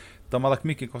felen. De har lagt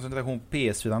mycket koncentration på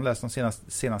PS4, läst de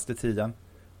senaste tiden.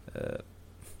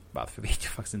 Varför vet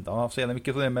jag faktiskt inte. De har haft så jävla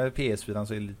mycket problem med PS4,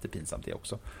 så är det lite pinsamt det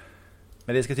också.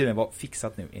 Men det ska tydligen vara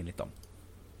fixat nu enligt dem.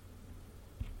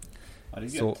 Ja, det är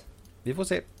så gött. Vi får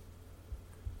se.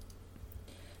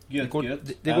 Det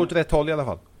går åt rätt håll i alla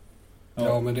fall.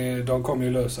 Ja, men de kommer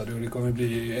ju lösa det och det kommer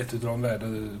bli ett av de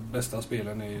världens bästa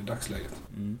spelen i dagsläget.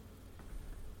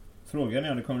 Frågan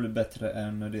är om det kommer bli bättre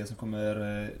än det som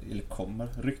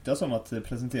kommer ryktas om att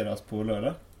presenteras på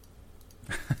lördag.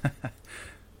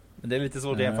 Men det är lite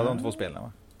svårt att jämföra de två spelen,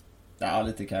 va? Ja,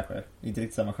 lite kanske. Inte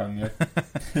riktigt samma genre.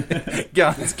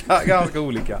 ganska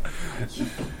olika.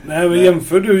 Nej, men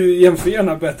jämför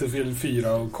gärna Battlefield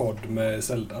 4 och COD med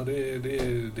Zelda. Det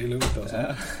är lugnt alltså.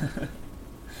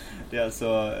 Det är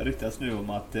alltså ryktas nu om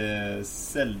att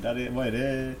Zelda, vad är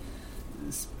det?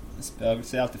 Jag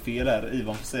säger alltid fel här.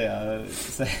 Ivan får säga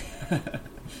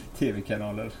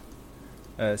tv-kanaler.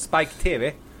 Spike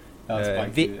TV. Ja,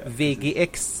 Spike TV,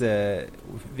 VGX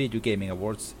Video Gaming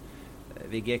Awards.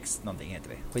 VGX någonting heter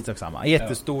det. Skitsamma.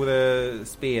 Jättestor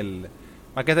spel.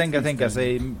 Man kan tänka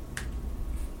sig...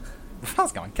 Vad fan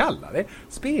ska man kalla det?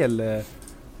 Spel...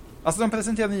 Alltså de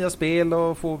presenterar nya spel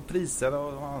och får priser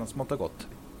och annat smått och gott.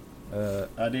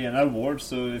 Ja, det är en award,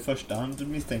 så i första hand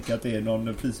misstänker jag att det är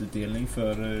någon prisutdelning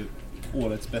för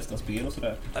årets bästa spel och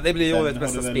sådär. Ja, det blir sen årets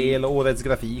bästa spel, årets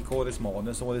grafik, årets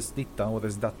manus, årets dittan,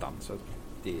 årets dattan. Så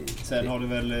sen har det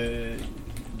väl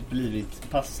blivit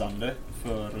passande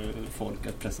för folk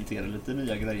att presentera lite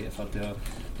nya grejer, för att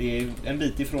det är en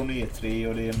bit ifrån E3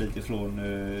 och det är en bit ifrån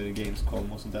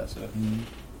Gamescom och sånt där. Så.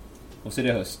 Och så är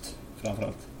det höst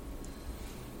framförallt.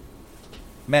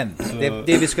 Men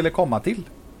det vi skulle komma till.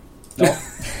 Ja.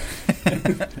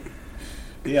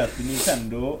 Det är att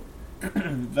Nintendo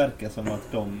verkar som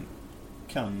att de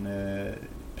kan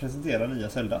presentera nya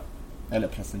Zelda. Eller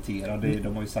presentera,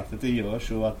 de har ju sagt att det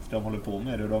görs och att de håller på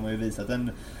med det. Och de har ju visat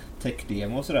en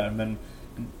tech-demo och sådär. Men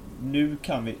nu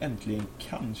kan vi äntligen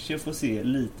kanske få se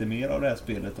lite mer av det här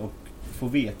spelet och få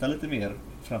veta lite mer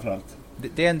framförallt.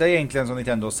 Det enda egentligen som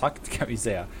Nintendo har sagt, kan vi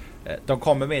säga. De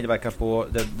kommer medverka på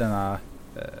denna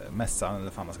mässan,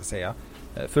 eller vad man ska säga.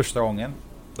 Första gången.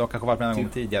 De kanske varit med en gång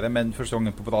tidigare, men första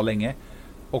gången på bra länge.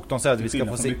 Och de säger att vi ska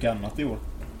få se mycket annat i år.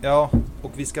 Ja,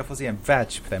 och vi ska få se en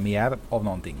världspremiär av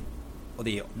någonting. Och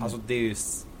det är alltså det är ju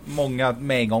många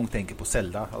med en gång tänker på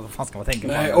Zelda. Alltså vad fan ska man tänka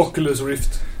på? Nej, Oculus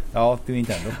Rift. Ja, det är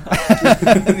Nintendo.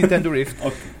 Nintendo Rift.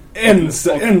 Och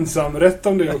ensamrätt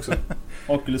om det också.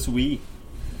 Oculus Wii.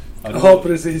 Ja,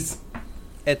 precis.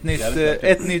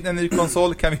 En ny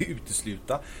konsol kan vi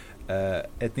utesluta.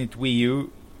 Ett nytt Wii U.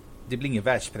 Det blir ingen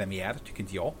världspremiär, tycker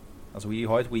inte jag. Alltså vi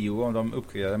har ett Wii U om de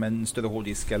uppgraderar med en större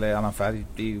hårddisk eller annan färg.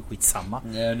 Det är ju skitsamma.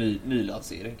 Ny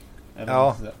lansering.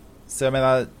 Ja, så jag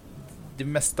menar det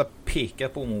mesta pekar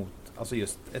på mot alltså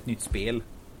just ett nytt spel.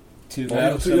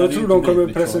 Jag tror de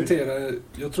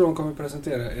kommer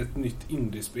presentera ett nytt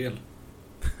indiespel.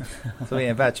 Så det är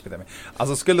en världspremiär.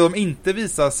 Alltså skulle de inte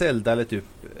visa Zelda eller typ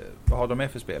vad har de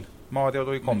med för spel? Mario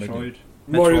då kommer Metroid.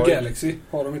 Mario Galaxy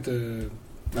har de inte.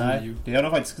 Nej, det har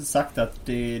de faktiskt sagt att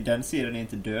den serien är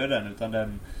inte död än, utan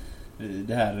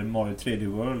det här Mario 3D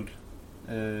World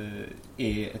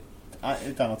är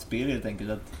ett annat spel helt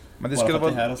enkelt. Men det skulle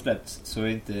det här har släppts så är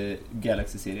inte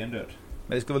Galaxy-serien död.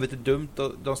 Men det skulle vara lite dumt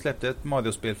och de släppte ett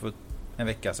Mario-spel för en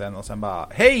vecka sedan och sen bara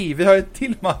hej, vi har ett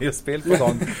till Mario-spel på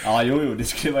gång. Ja, jo, det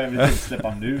skulle vara jävligt att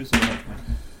släppa nu så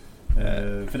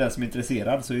för den som är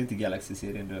intresserad så är inte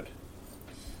Galaxy-serien död.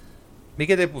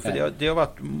 Vilket är på, för det har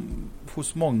varit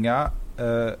hos många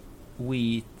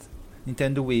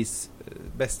Nintendo Wii's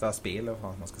bästa spel, eller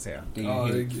vad man ska säga. Det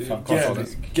är helt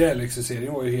fantastiskt.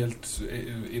 Galaxy-serien var ju helt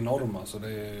enorm. Alltså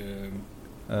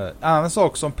en annan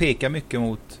sak som pekar mycket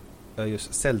mot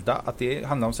just Zelda, att det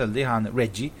handlar om Zelda, är han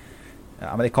Reggie,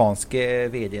 amerikanske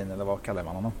vdn, eller vad kallar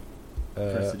man honom?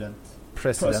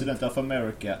 President of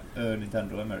America,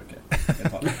 Nintendo America.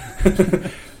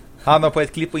 Han har på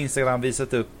ett klipp på Instagram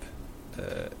visat upp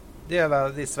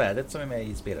det svärdet som är med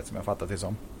i spelet, som jag fattat det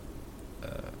som.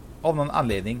 Av någon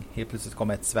anledning helt plötsligt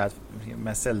kommer ett svärd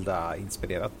med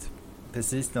Zelda-inspirerat.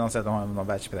 Precis när de säger att de har någon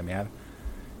världspremiär.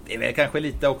 Det är väl kanske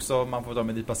lite också, man får ta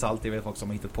med lite salt, det är väl folk som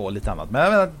har hittat på lite annat. Men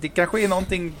jag menar, det kanske är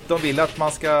någonting de vill att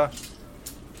man ska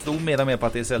tro mer och mer på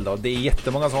att det är Zelda. Och det är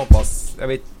jättemånga som hoppas, jag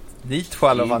vet, ni två i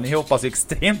alla fall, ni hoppas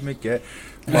extremt mycket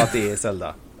på att det är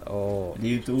Zelda. Det är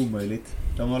ju inte omöjligt.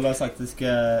 De har sagt att det ska,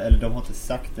 eller de har inte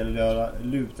sagt, eller de har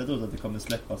lutat åt att det kommer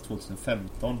släppas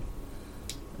 2015.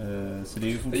 Så det är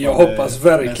ju fortfarande, jag hoppas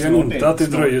verkligen inte att det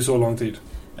dröjer så lång tid.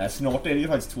 Nej, snart är det ju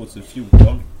faktiskt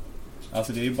 2014.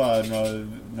 Alltså det är ju bara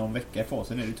någon vecka kvar,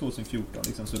 sen är det 2014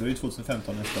 liksom, så då är det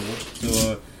 2015 nästa år.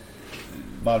 Så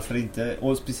varför inte?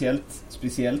 Och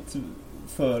speciellt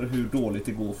för hur dåligt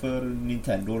det går för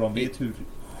Nintendo. De vet hur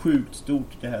sjukt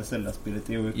stort det här Zelda-spelet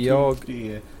är och hur tungt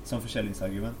det är som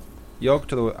försäljningsargument. Jag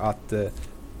tror att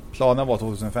planen var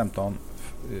 2015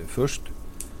 först.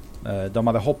 De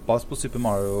hade hoppats på Super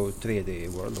Mario 3D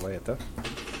World, vad det heter.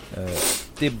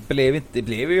 Det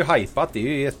blev ju hypat. Det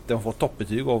är ju de har fått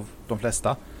toppbetyg av de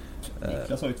flesta.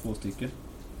 Niklas har ju 2 stycken.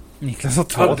 Niklas har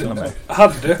 2 till och med.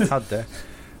 Hade.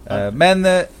 Men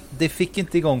det fick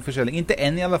inte igång försäljning. Inte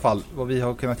än i alla fall, vad vi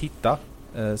har kunnat hitta.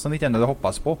 Som Nintendo hade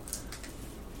hoppats på.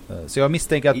 Så jag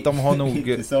misstänker att de har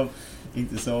nog...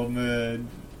 inte som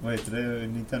vad heter det?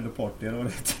 Nintendo Party eller vad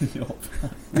det heter?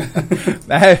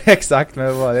 Nej, exakt. Men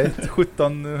vad var det?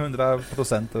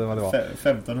 1700% eller vad det var?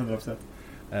 1500%.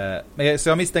 Men så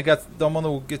jag misstänker att de har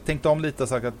nog tänkt om lite och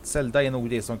sagt att Zelda är nog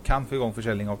det som kan få igång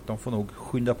försäljning, och de får nog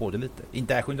skynda på det lite.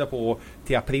 Inte skynda på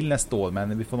till april nästa år,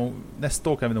 men vi får nog, nästa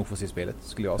år kan vi nog få se spelet,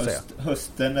 skulle jag säga.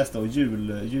 Hösten nästa år,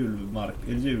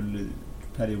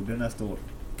 julperioden nästa år.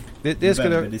 Det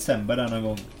skulle december denna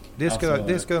gång. Det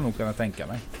skulle jag nog kunna tänka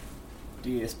mig.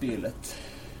 Det är spelet.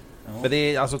 Ja. Men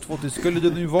det är alltså skulle det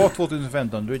nu vara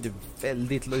 2015, då är det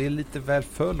är lite väl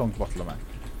för långt bort till och med.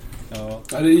 Ja.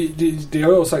 Det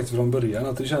har jag sagt från början,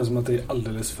 att det känns som att det är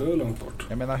alldeles för långt bort.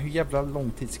 Jag menar, hur jävla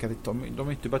lång tid ska det ta? De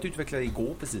har inte börjat utveckla det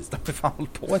igår precis. De har fan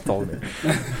hållit på ett tag nu.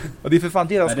 Och det är för fan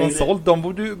deras konsol. De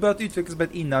borde börjat utveckla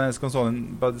spelet innan ens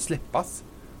konsolen började släppas.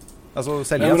 Alltså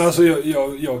säljas. Nej, men alltså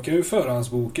jag kan ju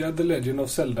förhandsboka The Legend of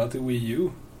Zelda till Wii U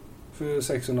för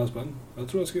 600 spänn. Jag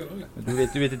tror jag ska göra det.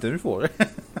 Du vet inte hur du får det.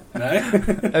 Nej.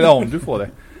 Eller om du får det.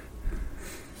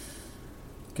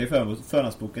 Kan ju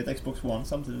förhandsboka ett Xbox One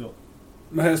samtidigt då.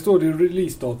 Men här står det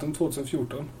releasedatum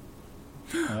 2014.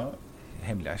 Ja.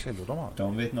 Hemliga källor de har.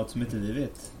 De vet något som inte vi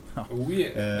vet. Ja. Oh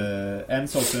yeah. En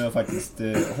sak som jag faktiskt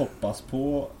hoppas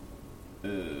på,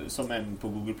 som en på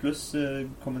Google Plus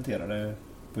kommenterade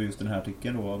på just den här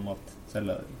artikeln då, om att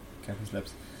Zelda kanske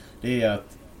släpps, det är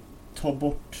att ta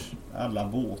bort alla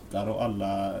båtar och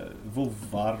alla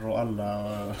vovvar och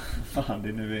alla fan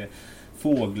det nu är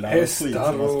fåglar hästar och skit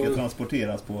som man ska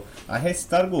transporteras på. Ja,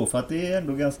 hästar går, för att det är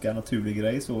ändå ganska naturlig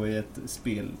grej så i ett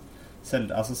spel,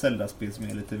 alltså Zelda-spel som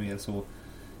är lite mer så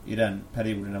i den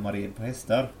perioden när man red på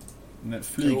hästar. Men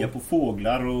flyga på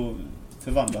fåglar och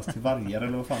förvandlas till vargar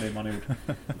eller vad fan det är man har gjort.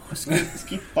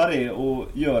 Skippa det och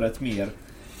gör ett mer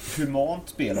humant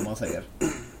spel, om man säger.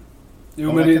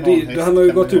 Jo, men han har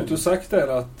ju gått ut och sagt där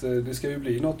att det ska ju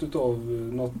bli något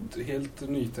helt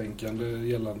nytänkande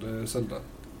gällande Zelda.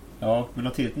 Ja, men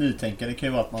något helt nytänkande kan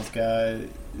ju vara att man ska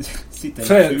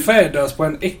sitta i en kub. Färdas på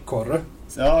en ekorre.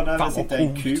 Ja, när man sitter i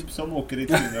en kub som åker i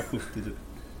 370 typ.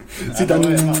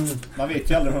 Man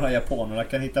vet ju aldrig vad de här japanerna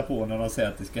kan hitta på när de säger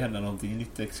att det ska hända någonting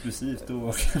nytt exklusivt.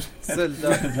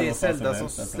 Zelda som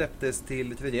släpptes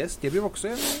till 3DS, det blev också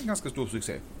en ganska stor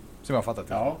succé, som jag har fattat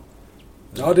det.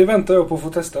 Ja, det väntar jag på att få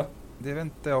testa. Det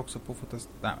väntar jag också på att få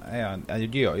testa. Nej,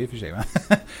 det gör jag ju för sig.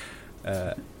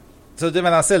 Så det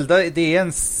menar, Zelda, det är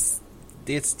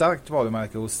ett starkt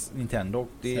varumärke hos Nintendo.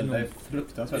 Det är Zelda är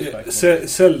fruktansvärt starkt.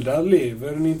 Zelda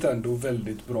lever Nintendo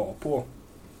väldigt bra på.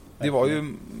 Det var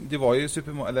ju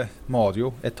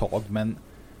Mario ett tag, men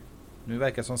nu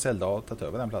verkar det som Zelda har tagit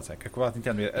över den platsen. Kanske var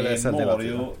Nintendo eller Zelda.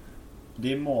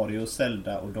 Det är Mario,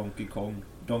 Zelda och Donkey Kong.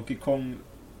 Donkey Kong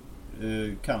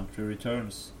Country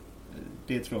Returns,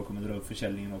 det tror jag kommer dra upp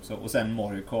försäljningen också. Och sen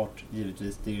Mario Kart,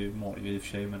 givetvis. Det är ju Mario i och för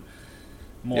sig, men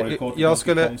Mario Kart och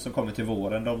Donkey Kong som kommer till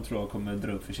våren, de tror jag kommer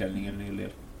dra upp försäljningen en hel del.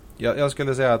 Jag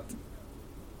skulle säga att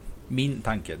min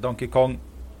tanke, Donkey Kong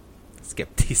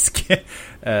skeptisk.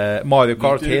 Mario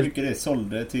Kart, hur mycket det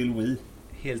sålde till Wii?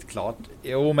 Helt klart.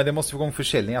 Jo, men det måste få igång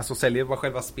försäljning. Alltså säljer bara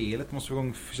själva spelet, måste få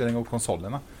igång försäljning av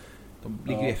konsolerna. De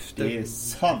ligger efter. Det är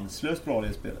sanslöst bra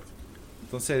det spelet.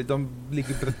 De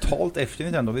ligger brutalt efter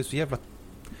Nintendo. Det är så jävla...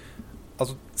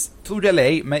 Alltså, tror det eller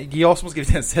ej, men jag som har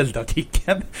skrivit en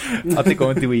Zelda-artikeln att det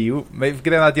kommer till Wii U. Men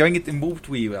grejen är att jag har inget emot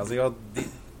Wii U. Alltså,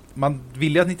 man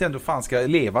vill ju att Nintendo fan ska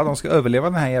leva. De ska överleva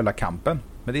den här jävla kampen.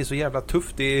 Men det är så jävla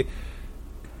tufft.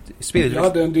 Jag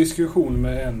hade en diskussion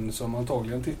med en som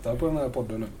antagligen tittar på den här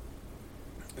podden nu.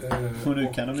 Och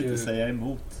nu kan de inte säga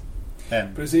emot.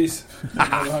 Precis.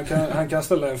 Han kan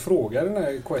ställa en fråga i den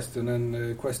här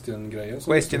question-grejen.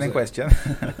 Question.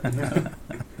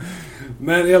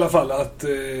 Men i alla fall att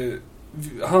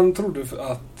han trodde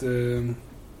att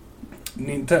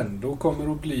Nintendo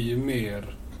kommer att bli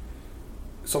mer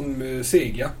som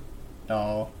Sega.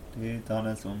 Ja, det är inte han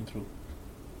ens som tror.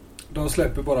 De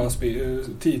släpper bara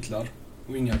titlar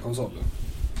och inga konsoler.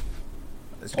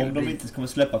 Om de inte kommer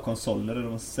släppa konsoler,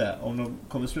 eller om de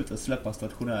kommer sluta släppa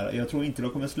stationära. Jag tror inte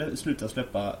de kommer sluta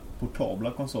släppa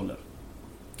portabla konsoler.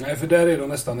 Nej, för där är de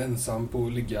nästan ensam på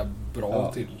att ligga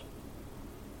bra till.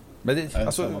 Men det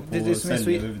som är så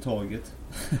överhuvudtaget.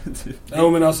 Ja,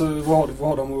 men alltså vad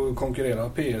har de att konkurrera?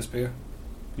 PSP?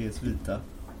 PS Vita.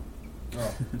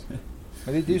 Ja.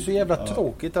 Men det är så jävla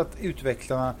tråkigt att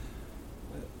utvecklarna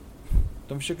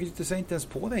de försöker inte ens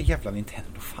på det här jävla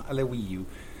Nintendo eller Wii U.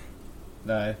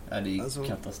 Nej, det är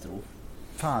katastrof.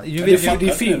 Fan,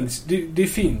 det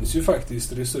finns ju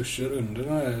faktiskt resurser under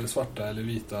den här svarta eller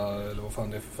vita eller vad fan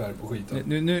det är för färg på skiten.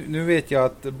 Nu vet jag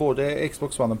att både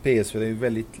Xbox One och PS4 är ju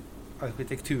väldigt,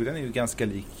 arkitekturen är ju ganska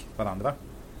lik varandra.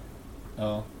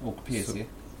 Ja, och PC. Så.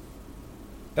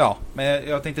 Ja, men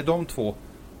jag tänkte de två.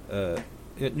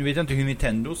 Nu vet jag inte hur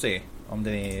Nintendo ser, om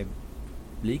det är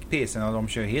lik PC eller de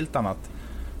kör helt annat.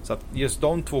 Så att just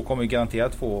de två kommer ju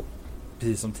garanterat få,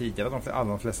 precis som tidigare,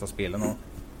 de flesta spelen. Och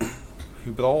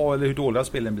hur bra eller hur dåliga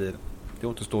spelen blir, det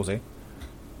återstår att se.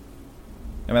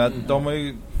 Jag menar, de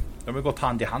har gått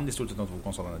hand i hand i stort sett de två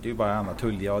konsolerna. Det är ju bara annat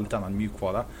tulliga och lite annan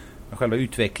mjukvara. Men själva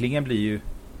utvecklingen blir ju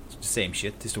same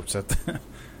shit i stort sett.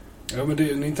 Ja, men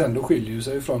Nintendo skiljer ju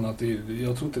sig från att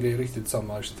jag tror inte det är riktigt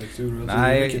samma arkitektur. Jag tror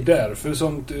Nej. det är mycket därför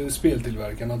som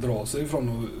speltillverkarna drar sig från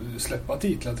att släppa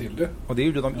titlar till det. Och det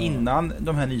gjorde de innan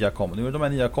de här nya kom. Nu har de här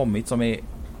nya kommit som är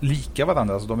lika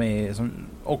varandra. Alltså de är som,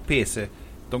 och PC.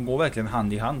 De går verkligen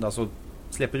hand i hand. Alltså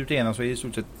släpper ut ena så är det i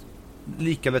stort sett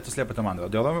lika lätt att släppa de andra.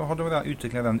 Det har de redan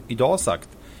utvecklat idag sagt.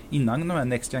 Innan de här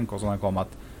Next Gen-konsolerna kom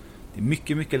att det är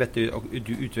mycket, mycket lätt att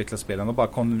utveckla spelen och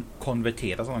bara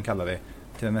konvertera, som de kallar det,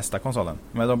 till den nästa konsolen.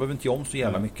 Men de behöver inte göra om så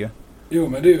jävla mycket. Jo,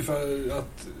 men det är ju för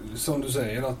att, som du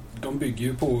säger, att de bygger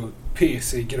ju på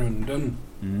PC-grunden.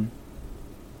 Mm.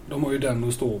 De har ju den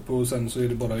att stå på och sen så är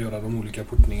det bara att göra de olika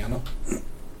portningarna.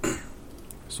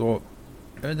 Så,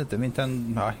 jag vet inte,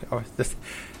 Nintendo...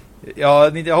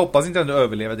 Jag hoppas inte att de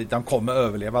överlever. De kommer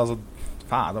överleva. Alltså,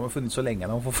 fan, de har funnits så länge.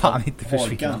 De får fan inte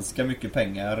försvinna. Har ganska mycket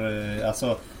pengar.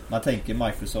 Alltså, man tänker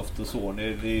Microsoft och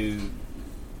Sony, det är ju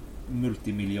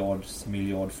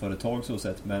miljardföretag så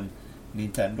sett, men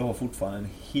Nintendo har fortfarande en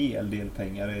hel del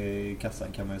pengar i kassan,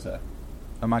 kan man ju säga.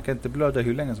 Men man kan inte blöda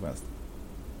hur länge som helst.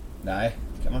 Nej,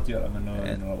 det kan man inte göra,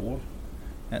 men några år.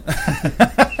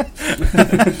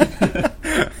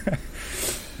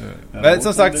 Men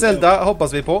som sagt, Zelda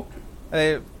hoppas vi på.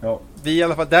 Ja. Vi i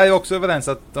alla fall, där är också överens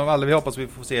att vi hoppas vi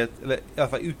får se eller i alla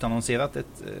fall utannonserat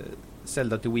ett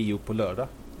Zelda till Wii U på lördag.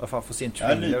 I alla fall få se en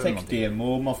trailer. Ja, ny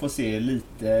tech-demo, man får se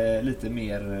lite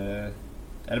mer,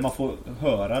 eller man får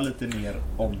höra lite mer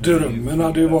om. Drömmen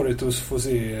hade ju varit att få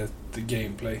se ett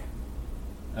gameplay.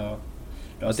 Ja.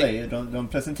 De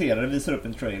presenterar, visar upp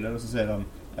en trailer och så säger de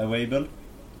available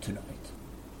tonight.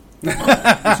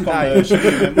 Så kommer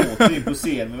Shigeru Miyamoto in på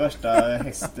scen med värsta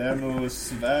hästen och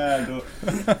svärd och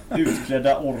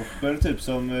utklädda orper typ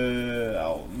som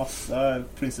massa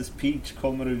Princess Peach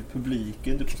kommer ut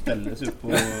publiken typ och ställer sig upp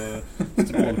på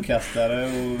strålkastare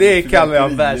och det kallar jag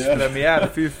världspremiär.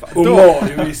 Fy fan. Och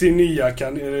Mario i sin nya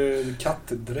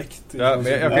kattdräkt. Ja,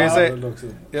 men jag kan ju säga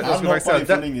jag skulle faktiskt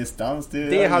säga ingenstans.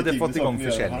 Det hade fått igång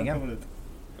försäljningen.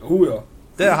 Oh ja.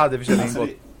 Det hade försäljningen gått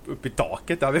upp i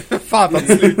taket. Det hade för fan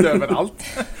tagit slut överallt.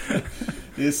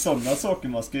 Det är sådana saker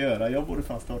man ska göra. Jag borde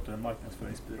fan starta en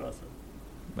marknadsföringsbyrå alltså.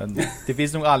 Men det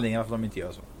finns nog anledningar för att de inte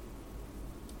gör så.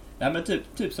 Nej, men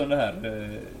typ som det här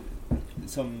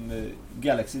som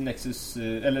Galaxy Nexus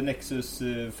eller Nexus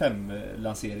 5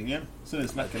 lanseringen som vi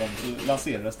snackade om, så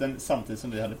lanserades den samtidigt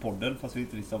som vi hade podden fast vi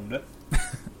inte visste om det.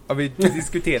 Ja, vi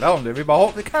diskuterade om det. Vi bara,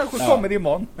 det kanske kommer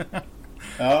imorgon.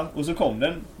 Ja, och så kom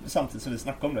den samtidigt som vi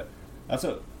snackade om det.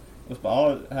 Alltså, och så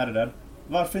bara, här är den.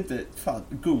 Varför inte, fan,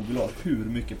 Google har hur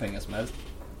mycket pengar som helst.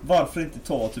 Varför inte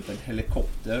ta typ en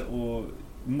helikopter och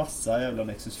massa jävla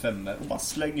Nexus 5 och bara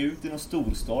slänga ut i någon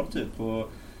storstad typ och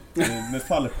med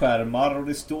fallskärmar och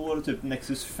det står typ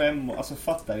Nexus 5 och, alltså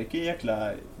fatta vilka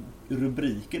jäkla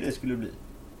rubriker det skulle bli.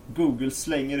 Google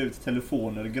slänger ut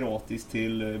telefoner gratis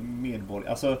till medborgare.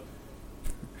 Alltså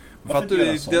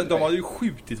de har ju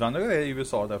skjutit varandra i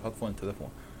USA där för att få en telefon.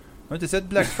 Har inte sett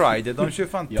Black Friday? De kör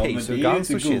fan ja, taser guns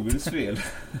och shit. Ja, men det är inte Googles fel.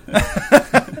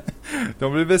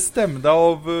 De blir bestämda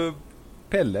av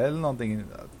Pelle eller någonting.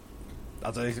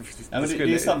 Alltså, ja,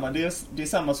 men det är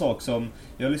samma sak som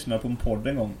jag lyssnade på en podd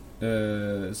en gång.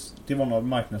 Det var någon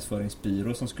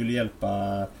marknadsföringsbyrå som skulle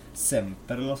hjälpa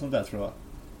Semper eller något sånt där, tror jag.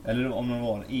 Eller om det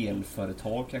var en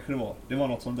elföretag kanske det var. Det var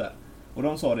något sånt där. Och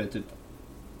de sa det typ,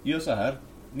 gör så här.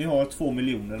 Ni har 2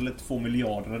 miljoner eller 2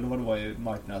 miljarder eller vad det var i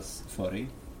marknadsföring.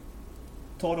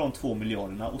 Ta de 2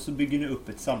 miljarderna och så bygger ni upp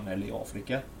ett samhälle i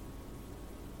Afrika.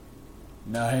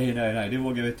 Nej, det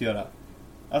vågar vi inte göra.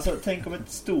 Alltså, tänk om ett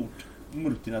stort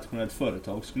multinationellt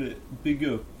företag skulle bygga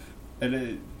upp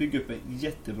en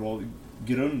jättebra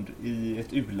grund i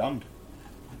ett u-land.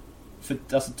 För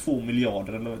alltså 2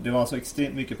 miljarder, eller, det var alltså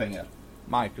extremt mycket pengar.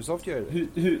 Microsoft gör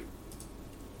det. Hur?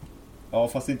 Ja,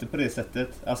 fast inte på det sättet.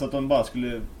 Alltså att de bara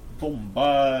skulle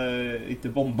inte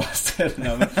bomba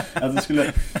ställena, men att de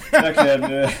skulle verkligen...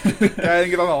 En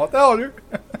granat, det har du!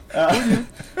 Ja.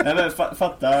 Nej, men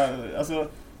fatta, alltså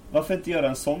varför inte göra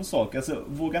en sån sak? Alltså,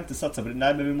 våga inte satsa på det.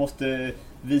 Nej, men vi måste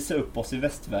visa upp oss i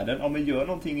västvärlden. Ja, men gör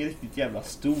någonting riktigt jävla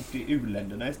stort i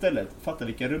u-länderna istället. Fatta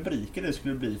vilka rubriker det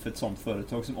skulle bli för ett sånt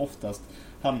företag som oftast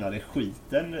hamnar i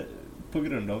skiten på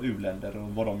grund av u-länder och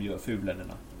vad de gör för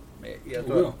u-länderna. Jag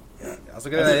tror,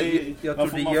 man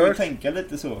får tänka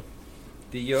lite så.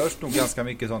 Det görs nog ganska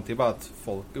mycket sånt. Det är bara att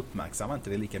folk uppmärksammar inte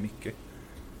det lika mycket.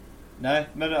 Nej,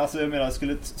 men alltså jag menar,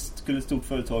 skulle ett stort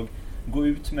företag gå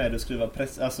ut med och skriva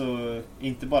press, alltså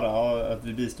inte bara att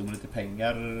vi bistår med lite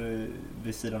pengar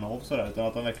vid sidan av sådär, utan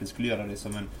att de verkligen skulle göra det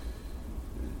som en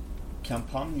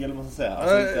kampanj, eller vad man ska säga.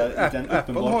 Alltså inte en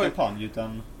uppenbar kampanj,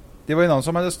 utan... Det var ju någon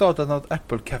som hade startat något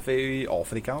Apple-café i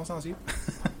Afrika någonstans ju.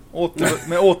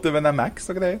 Med återvända Max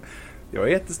och grejer. Det var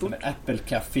jättestort. Men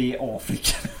Apple-café i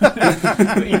Afrika.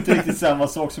 Det är inte riktigt samma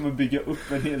sak som att bygga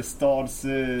upp en hel stads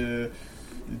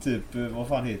typ, vad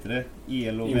fan heter det?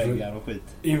 El och väggar och skit.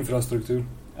 Infrastruktur.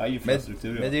 Ja,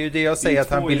 infrastruktur. Men det är ju det jag säger, att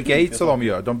han Bill Gates och de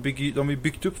gör. De har ju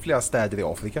byggt upp flera städer i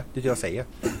Afrika. Det är det jag säger.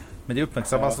 Men det är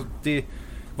uppmärksammat. Alltså,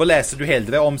 vad läser du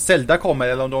hellre? Om Zelda kommer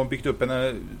eller om de har byggt upp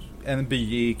en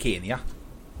by i Kenya?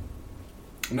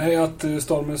 Nej, att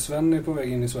Stormen Sven är på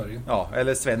väg in i Sverige. Ja,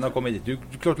 eller Sven har kommit dit.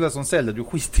 Du klart läser om Zelda, du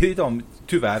skiter i dem,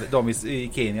 tyvärr, de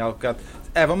i Kenya. Och att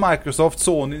även Microsoft,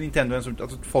 Sony, Nintendo, alltså,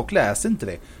 folk läser inte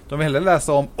det. De vill hellre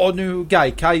läsa om, nu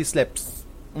Gaikai släpps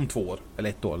om 2 år, eller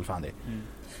 1 år, eller fan det.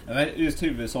 Ja, men just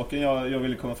huvudsaken jag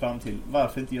ville komma fram till,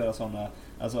 varför inte göra sådana,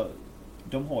 alltså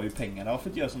de har ju pengarna, varför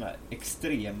inte göra sådana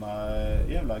extrema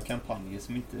jävla kampanjer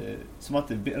som man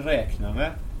inte räknar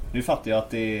med. Nu fattar jag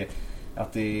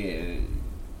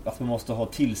att man måste ha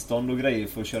tillstånd och grejer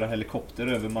för att köra helikopter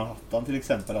över Manhattan till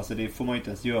exempel. Alltså det får man ju inte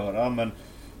ens göra, men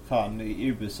fan,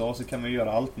 i USA så kan man ju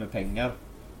göra allt med pengar.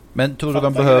 Men tror du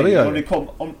de behöver göra det?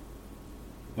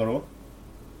 Vadå?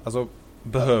 Alltså,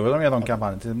 behöver de göra någon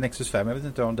kampanj till Nexus 5? Jag vet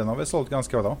inte om den har väl sålt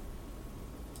ganska bra.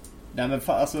 Nej men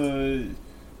alltså,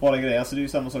 bara grejer. Alltså det är ju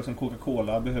samma sak som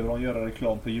Coca-Cola. Behöver de göra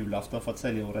reklam på julafton för att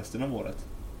sälja resten av året?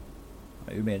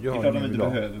 Det är ju klart de inte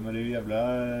behöver, men det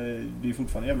är ju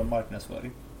fortfarande jävla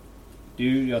marknadsföring.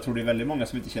 Jag tror det är väldigt många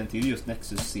som inte känner till just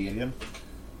Nexus-serien.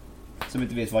 Som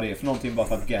inte vet vad det är för någonting, bara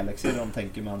för att Galaxy är de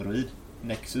tänker med Android.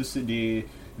 Nexus, vi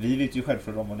vet ju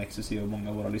självklart om vad Nexus är och många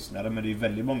av våra lyssnare, men det är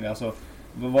väldigt många, alltså,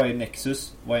 vad är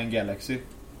Nexus? Vad är en Galaxy?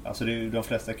 Alltså de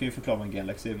flesta kan ju förklara vad en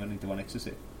Galaxy är, men inte vad Nexus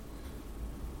är.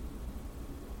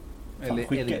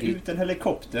 Skicka ut en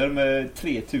helikopter med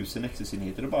 3000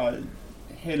 Nexus-enheter och bara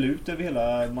häll ut över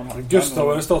hela Manhattan. Gustav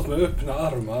har stått med öppna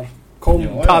armar. Kom.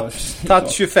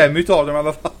 Tatt 25 utav dem i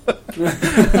alla fall.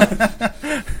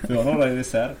 Jag har några i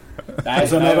reserv.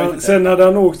 Sen hade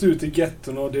han åkt ut i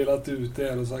getton och delat ut det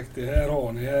här och sagt det här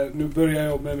har ni. Här, nu börjar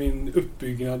jag med min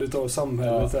uppbyggnad utav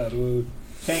samhället här. Och...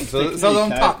 Tänk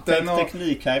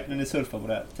teknikhype när ni surfar på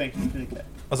det här. Tänk teknikhype.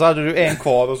 Och så hade du en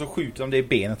kvar och så skjuter de det i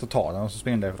benet och tar den och så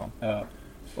springer därifrån. Ja.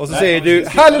 Och så säger du,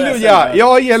 halleluja, jag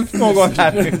har hjälpt någon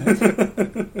här nu.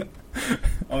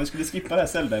 Om vi skulle skippa det här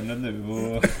Zelda-ämnet nu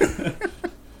och...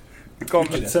 Kom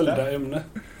ett Zelda-ämne.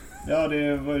 Ja,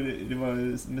 det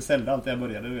var med Zelda allt jag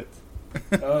började, du vet.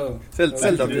 Ja,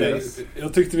 Zelda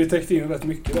jag tyckte vi täckte in rätt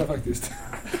mycket där faktiskt.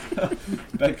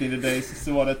 Back in the days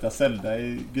så var detta Zelda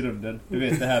i grunden. Du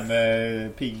vet det här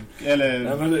med Pink eller...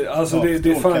 Nej, men alltså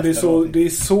det är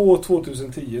så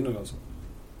 2010 nu alltså.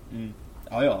 Mm.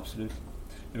 Ja, absolut.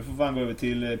 Nu får fan gå över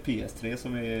till PS3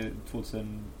 som är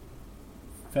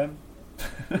 2005.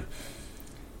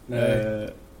 Nej,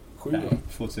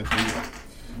 2007.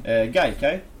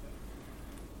 Gaikai.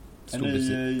 En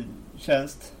ny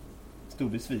tjänst. Stor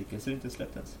besvikelse, inte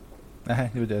släppt ens. Nej,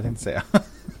 det var det jag tänkte säga.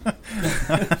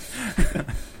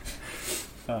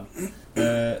 Fan.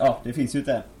 Det finns ju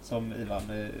inte som Ivan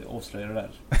avslöjade där.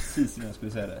 Precis innan jag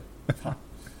skulle säga det. Fan.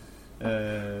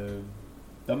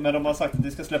 Men de har sagt att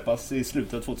det ska släppas i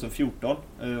slutet av 2014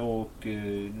 och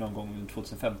någon gång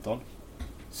 2015.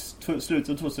 Slutet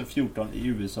av 2014 i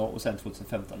USA och sen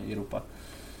 2015 i Europa.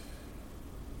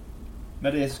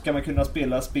 Men det ska man kunna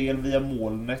spela spel via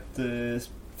molnet,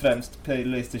 främst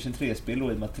PlayStation 3-spel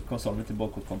då, i och med att konsolen inte är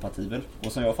bakåtkompatibel.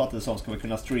 Och som jag fattade så ska man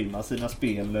kunna streama sina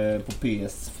spel på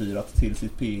PS4 till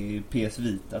sitt PS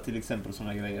Vita till exempel och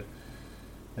sådana grejer.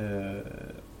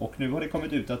 Och nu har det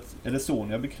kommit ut eller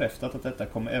Sony har bekräftat att detta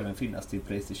kommer även finnas till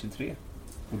PlayStation 3.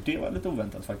 Och det var lite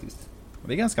oväntat faktiskt.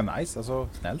 Det är ganska nice, alltså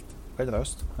snällt.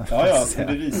 Självröst. Ja,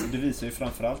 det visar ju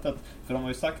framförallt att, för de har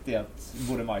ju sagt det att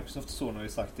både Microsoft och Sony har ju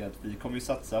sagt det att vi kommer ju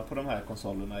satsa på de här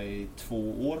konsolerna i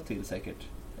 2 år till säkert.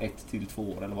 1 till 2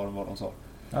 år eller vad de sa.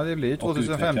 Ja, det blir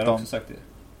 2015. Också sagt det.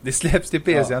 Det släpps till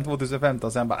PC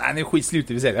 2015 sen bara, nu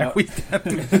slutar vi sälja skiten.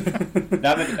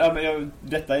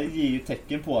 Detta ger ju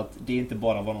tecken på att det inte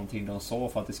bara var någonting de sa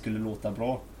för att det skulle låta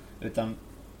bra. Utan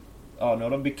nu har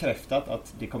de bekräftat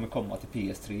att det kommer komma till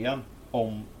PS3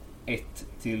 om 1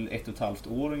 till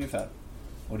 1,5 år ungefär.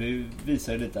 Och det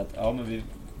visar ju lite att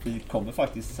vi kommer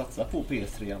faktiskt satsa på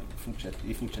PS3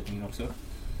 i fortsättningen också.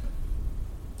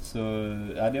 Så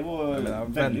det var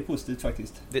väldigt positivt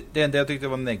faktiskt. Det enda jag tyckte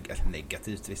var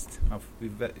negativt visst.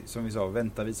 Som vi sa,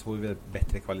 vänta vi så får vi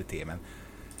bättre kvalitet, men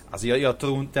Alltså jag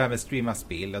tror inte det här med streama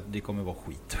spel att det kommer vara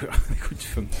skit. Det kommer inte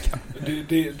funka.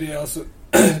 Det är alltså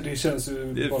det känns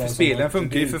ju bara spelen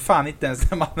funkar ju för fan inte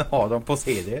ens när man har dem på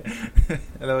CD.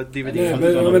 Eller DVD. Nej,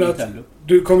 men jag menar att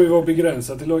du kommer ju vara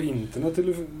begränsad till att ha internet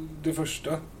till det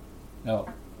första. Ja.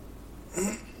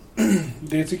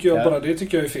 Det tycker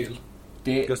jag är fel.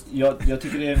 Jag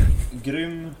tycker det är en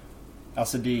grym...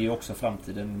 Alltså det är ju också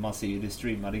framtiden. Man ser ju det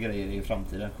streamade grejer i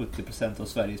framtiden. 70% av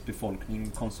Sveriges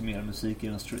befolkning konsumerar musik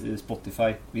genom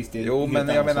Spotify. Visst, det är men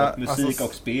jag menar musik alltså,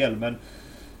 och spel,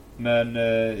 men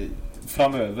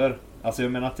framöver, alltså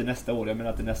jag menar att det nästa år, jag menar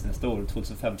att det nästa år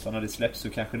 2015 när det släpps så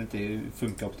kanske det inte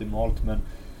funkar optimalt, men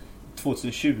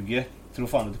 2020 tror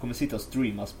fan att du kommer sitta och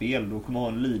streama spel. Då kommer ha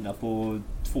en lina på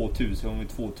 2000 gånger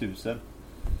 2000.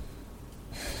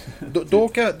 Då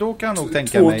kan jag nog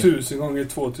tänka mig 2000 gånger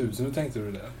 2000, hur tänkte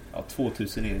du det? Ja,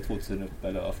 2000 är det 2000 upp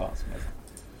eller vad fan som helst.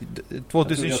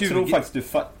 2020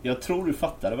 jag tror du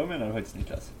fattar vad menar du faktiskt,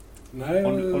 Niklas. Nej,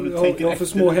 jag har för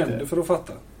små händer för att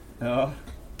fatta. Ja.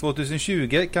 2020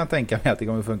 kan jag tänka mig att det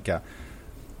kommer funka.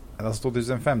 Alltså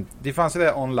 2005. Det fanns ju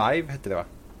det On Live hette det, va?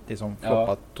 Det som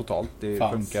floppat totalt. Det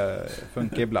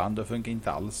funkar ibland och funkar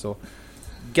inte alls. Och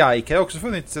Gaika har också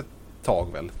funnits ett tag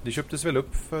väl. Det köptes väl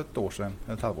upp för ett år sedan,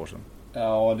 ett halvår sedan.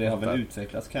 Ja, det har väl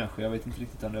utvecklats kanske. Jag vet inte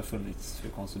riktigt om det har funnits för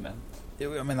konsument.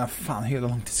 Jo, jag menar fan hur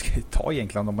långt det ska ta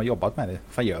egentligen om de har jobbat med det.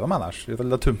 Vad gör de annars? Det är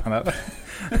väl tummarna eller?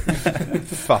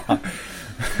 Fan.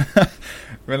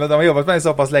 Men de har jobbat med det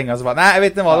så pass länge så bara, nej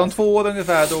vet ni vad, om 2 år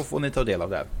ungefär då får ni ta del av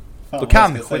det här. Fan, då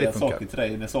kanske det funkar. Saker till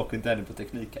dig när saker inte är på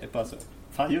teknik. Alltså,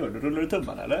 fan gör du? Rullar du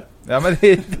tummarna eller? Ja men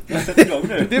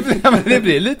det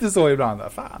blir lite så ibland.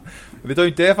 Fan. Det tar ju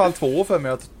inte i alla fall 2 år för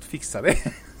mig att fixa det.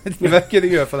 Det verkar det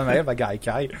göra för den här jävla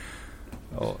Gaikai.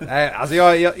 Nej, alltså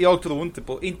jag tror inte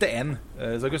på, inte än.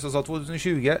 Så Gustav sa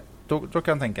 2020, då kan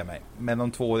jag tänka mig. Men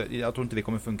om 2 år, jag tror inte det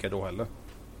kommer funka då heller.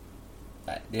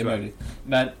 Nej, det är möjligt.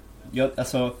 Men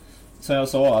alltså, som jag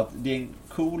sa, att det är en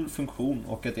cool funktion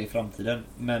och att det är framtiden.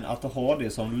 Men att ha det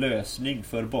som lösning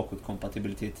för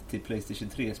bakåtkompatibilitet till PlayStation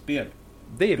 3-spel,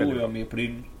 det är då väl är jag med på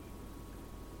din...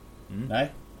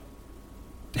 Nej.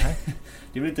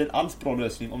 Det är väl inte en alls bra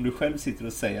lösning om du själv sitter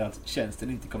och säger att tjänsten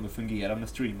inte kommer fungera med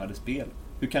streamade spel.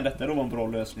 Hur kan detta då vara en bra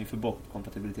lösning för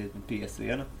bakåtkompatibilitet med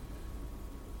PS3?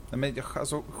 Nej, men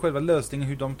alltså, själva lösningen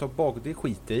hur de tar bak det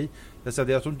skiter i.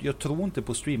 Jag tror inte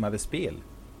på streamade spel.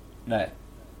 Nej.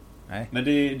 Men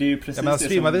det är ju precis det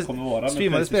som kommer vara med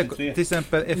streamade spel, 3. till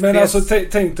exempel FPS. Men alltså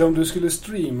tänk dig om du skulle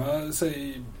streama,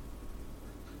 säg...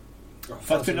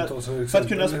 För att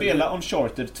kunna spela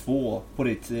Uncharted 2 på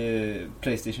ditt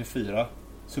PlayStation 4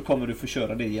 så kommer du få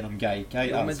köra det genom Gaikai,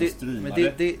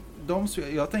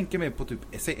 jag tänker mig på typ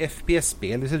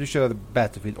FPS-spel, det säger du kör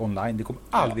Battlefield online, det kommer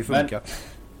aldrig funka.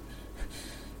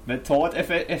 Men ta ett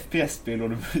FPS-spel och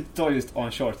du tar just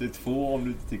Uncharted 2 om du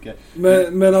inte tycker...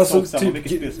 Men alltså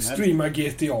typ streama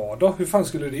GTA då? Hur fan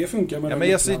skulle det funka? Med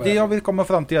men det jag vill komma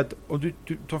fram till är att och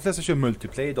de flesta kör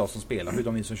multiplayer idag som spelar, för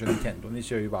de ni som kör Nintendo, ni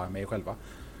kör ju bara med er själva.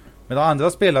 Men de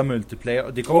andra spelar multiplayer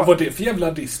och det kommer... Vad var det för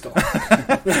jävla diss då?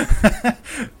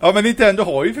 Ja men Nintendo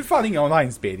har ju för fan inga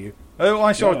online-spel ju. Och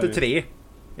Uncharted 3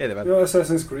 är det väl? Ja,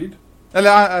 Assassin's Creed. Eller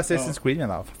Assassin's Creed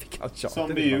menar jag.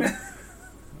 Som bio.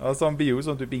 Ja, som bio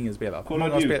som typ ingen spelar. Call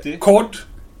of Duty. Kod.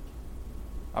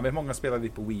 Ja, men många spelar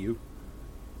lite på Wii U.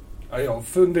 Ja, jag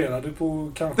funderade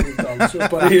på kanske inte alls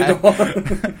köpa det idag.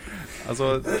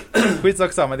 Alltså,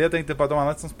 skitsak samma. Det jag tänkte på att de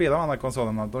andra som spelar de andra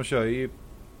konsolerna, de kör ju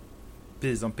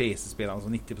precis som PC-spelar, alltså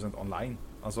 90% online.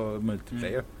 Alltså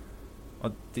multiplayer.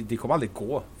 Och det kommer aldrig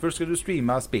gå. Först ska du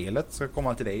streama spelet, ska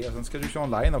komma till dig, och sen ska du köra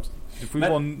online också. Du får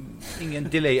ju ingen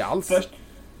delay alls.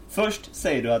 Först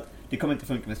säger du att det kommer inte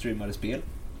funka med streamade spel.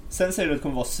 Sen säger du att det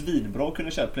kommer vara svinbra att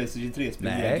kunna köra PlayStation 3-spel.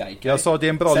 Nej, jag sa att det är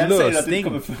en bra lösning. Sen säger du att det inte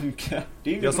kommer funka. Det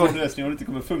är ingen bra lösning om det inte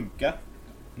kommer funka.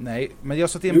 Nej, men jag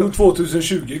sa att det är en bra...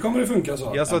 2020 kommer det funka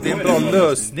så. Jag sa att det är en bra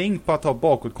lösning på att ha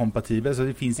bakåtkompatibel, så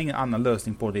det finns ingen annan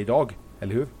lösning på det idag.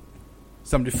 Eller hur?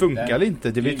 Så om det funkar eller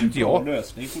inte, det vet inte jag. Det är en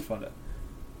lösning fortfarande.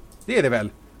 Det är det väl?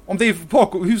 Om det är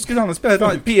bakåt, hur ska du annars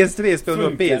spela ett PS3-spel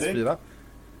och PS4?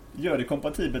 Gör det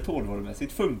kompatibelt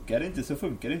hårdvarumässigt. Funkar det inte så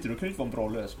funkar det inte. Då kan det inte vara en bra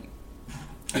lösning.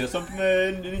 Det är som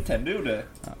Nintendo gjorde.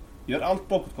 Gör allt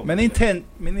bakåtkompatibelt.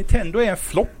 Men Nintendo är en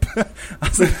flopp.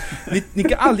 Alltså, ni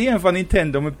kan aldrig jämföra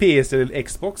Nintendo med PS eller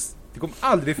Xbox. Det kommer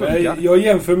aldrig funka. Nej, jag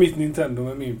jämför mitt Nintendo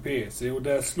med min PC och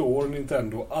där slår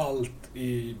Nintendo allt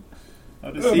i... Ja,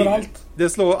 överallt. Det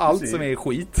slår allt som är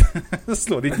skit. Det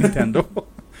slår ditt Nintendo.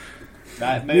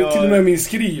 Nej, men till och med min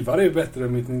skrivare är bättre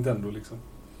än mitt Nintendo liksom.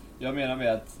 Jag menar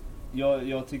med att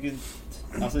jag tycker inte,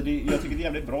 alltså jag tycker det är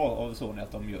jävligt bra av Sony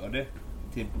att de gör det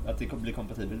till att det blir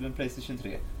kompatibelt med PlayStation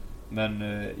 3. Men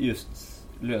just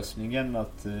lösningen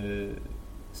att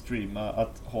streama,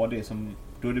 att ha det som,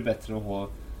 då är det bättre att ha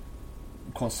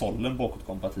konsolen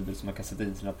bakåtkompatibel så man kan sätta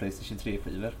in sina PlayStation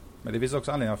 3-skivor. Men det finns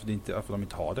också anledningar varför de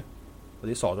inte har det. Och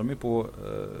det sa de ju på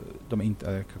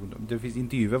det finns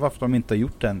intervjuer varför de inte har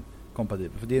gjort den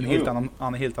kompatibel. För det är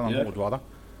en helt annan hårdvara.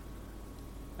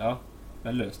 Ja,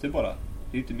 men lös det bara.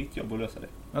 Det är inte mitt jobb att lösa det.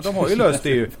 Ja, de har ju löst det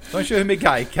ju. De kör ju med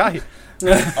Gaikai.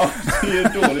 Ja, det är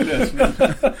en dålig lösning.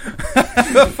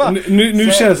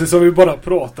 Nu känns det som vi bara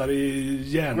pratar i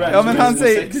hjärnan. Ja, men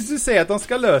du säger att de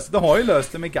ska lösa. De har ju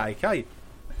löst det med Gaikai.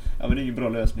 Ja, men det är ingen bra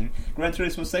lösning. Gran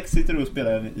Turismo 6 sitter du och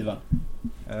spelar, Ivan.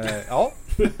 Ja.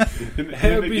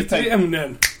 Här byter vi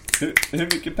ämnen. Hur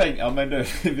mycket pengar? Ja, men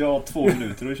vi har 2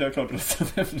 minuter och kör klart resten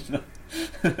av ämnena.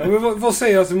 Ja, men vad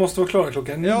säger jag att vi måste vara klara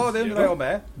klockan 9? Ja, det undrar jag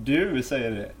med. Du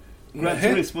säger det. Gran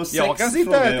Turismo 6. Jag kan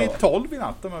sitta här till 12 i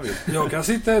natt om jag vill. Jag kan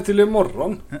sitta här till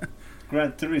imorgon.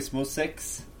 Gran Turismo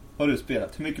 6 har du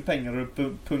spelat. Hur mycket pengar har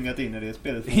du pungat in i det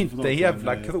spelet? Inte en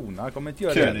jävla krona. Kommer inte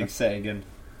göra det. Königssägen.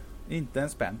 Inte en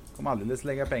spänn. Kommer alldeles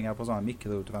lägga pengar på sådana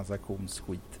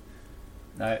mikrotransaktionsskit.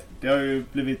 Nej, det har ju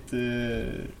blivit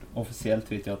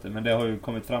officiellt vet jag inte, men det har ju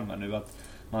kommit fram här nu att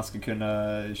man ska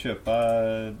kunna köpa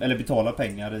eller betala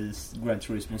pengar i Gran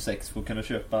Turismo 6 för att kunna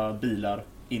köpa bilar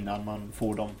innan man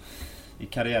får dem i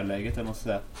karriärläget, eller man ska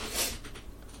säga.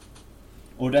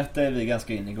 Och detta är vi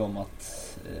ganska eniga om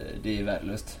att det är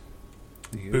värdelöst.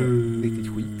 Det är ju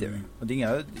riktigt skit det. Och det är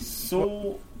inga...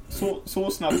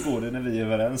 Så snabbt går det när vi är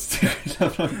överens.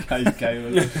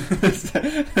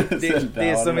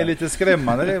 Det som är lite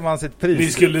skrämmande är att man sett pris. Vi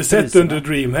skulle sett under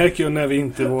DreamHack när vi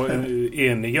inte var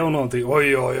eniga om någonting.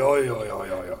 Oj.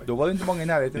 Då var det inte många i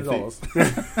närheten av oss.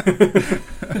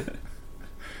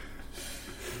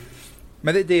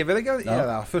 Men det är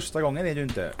väl första gången är det ju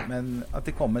inte. Men att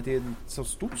det kommer till ett så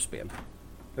stort spel.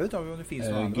 Jag vet inte om det finns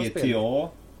några andra GTA, spel.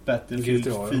 Battlefield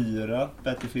 4,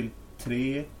 Battlefield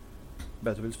 3.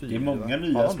 Battlefield 4. Det är många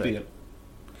nya spel.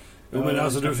 Jo, men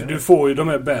alltså du får ju de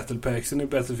här Battle Packsen i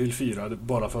Battlefield 4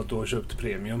 bara för att du har köpt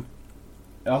premium.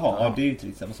 Jaha, ja, det är ju inte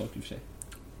riktigt samma sak i och för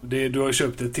sig. Du har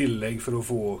köpt ett tillägg för att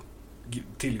få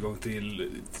tillgång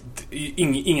till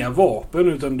inga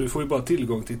vapen, utan du får ju bara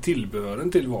tillgång till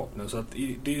tillbehören till vapnen. Så att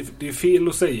det är fel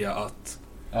att säga att...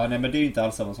 Ja, nej, men det är ju inte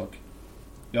alls samma sak.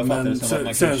 Men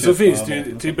sen så finns det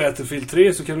ju till Battlefield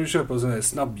 3 så kan du köpa sådana här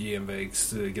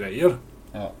snabbgenvägsgrejer.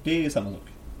 Ja, det är ju samma sak.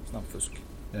 Snabbfusk.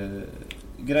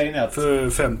 Grejen är att... För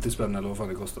 50 spänn eller vad fan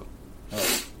det kostar. Ja,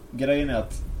 grejen är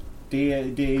att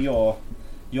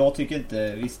jag tycker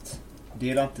inte, visst,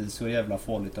 det är inte så jävla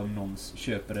farligt om någon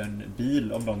köper en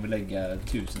bil om de vill lägga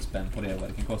 1000 spänn på det vad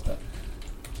det kan kosta.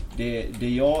 Det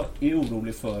jag är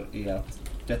orolig för är att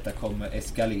detta kommer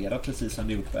eskalera precis som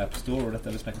det gjort på App Store, och detta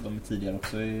har vi snackat om tidigare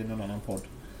också i någon annan podd.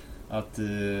 Att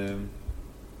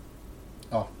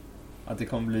att det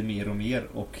kommer bli mer och mer,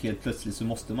 och helt plötsligt så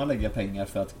måste man lägga pengar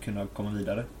för att kunna komma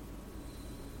vidare.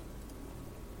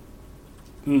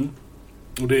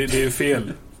 Och det är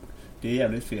fel. Det är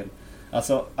jävligt fel.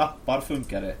 Alltså appar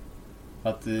funkar det.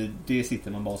 Att det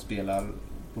sitter man bara och spelar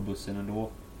på bussen ändå.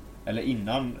 Eller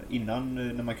innan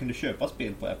när man kunde köpa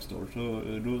spel på App Store, så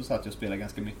då satt jag och spelade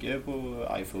ganska mycket på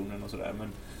iPhonen och sådär. Men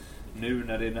nu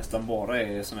när det nästan bara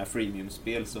är sådana här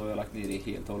freemium-spel så har jag lagt ner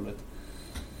det helt och hållet.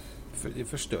 Det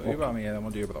förstör ju bara mer än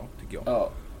vad det är bra, tycker jag.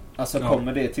 Ja, alltså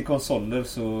kommer det till konsoler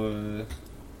så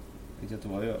vet jag inte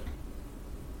vad jag gör.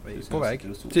 På väg,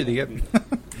 tydligen.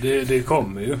 Det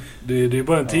kommer ju. Det är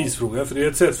bara en tidsfråga, för det är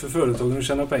ett sätt för företagen att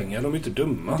tjäna pengar. De är inte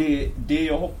dumma. Det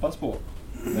jag hoppas på,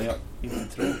 men jag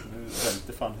inte tror, nu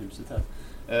välter fan huset här.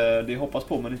 Det jag hoppas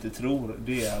på men inte tror,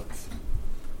 det är att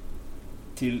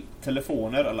till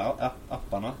telefoner eller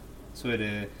apparna så är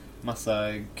det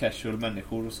massa casual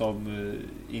människor som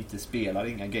inte spelar,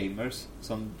 inga gamers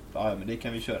som, ja men det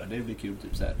kan vi köra, det blir kul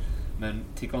typ så här. Men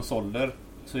till konsoler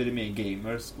så är det mer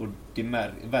gamers, och det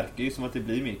verkar ju som att det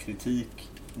blir mer kritik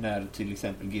när till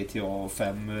exempel GTA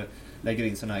 5 lägger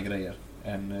in såna här grejer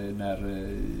än när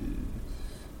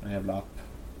en jävla app,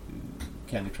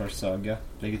 Candy Crush Saga,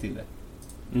 lägger till det.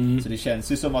 Så det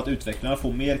känns ju som att utvecklarna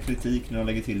får mer kritik när de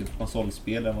lägger till det på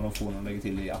konsolspel än vad de får när de lägger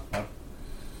till det i appar.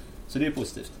 Så det är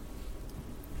positivt.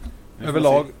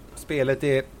 Överlag, spelet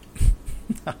är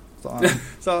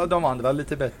så de andra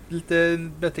lite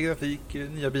bättre grafik,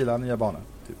 nya bilar, nya banor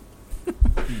typ.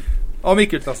 Ja,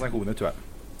 mycket recensioner tyvärr.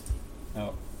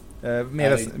 Ja.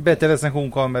 Bättre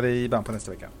recension kommer i början på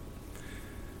nästa vecka.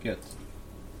 Gött.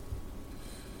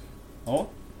 Ja.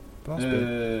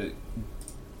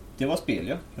 Det var spel,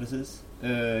 ja, precis.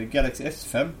 Galaxy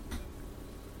S5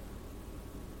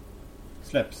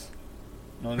 släpps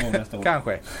någon gång nästa år.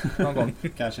 Kanske, någon gång.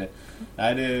 Kanske.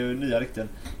 Nej, det är nya rykten.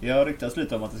 Jag har ryktats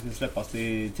lite om att det ska släppas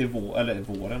till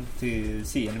våren, till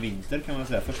sen vinter kan man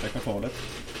säga, första kvartalet.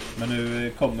 Men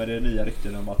nu kommer det nya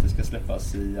rykten om att det ska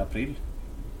släppas i april.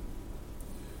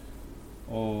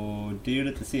 Och det är ju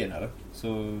lite senare.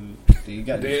 Så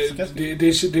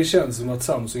det känns som att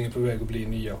Samsung är på väg att bli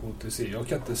nya HTC. Jag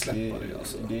kan inte släppa det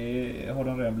alltså. Det har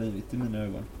de redan blivit i mina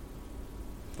ögon.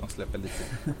 De släpper lite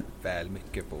väl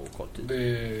mycket på kort tid.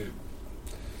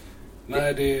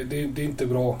 Det är inte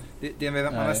bra. Det är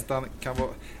man nästan kan vara,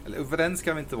 eller överens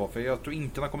kan vi inte vara, för jag tror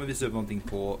inte de kommer visa upp någonting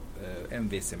på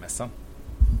MVC-mässan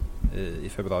i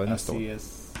februari nästa år.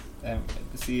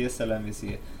 CS eller MVC.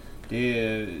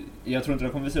 Jag tror inte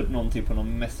de kommer visa upp någonting på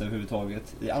någon mässa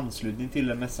överhuvudtaget. I anslutning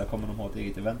till en mässa kommer de ha ett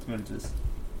eget event möjligtvis.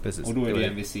 Precis. Och då är det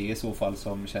MVC i så fall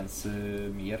som känns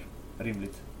mer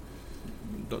rimligt.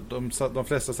 De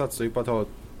flesta satsar ju på att ha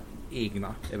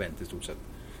egna event i stort sett.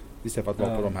 Istället för att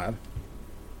vara på de här.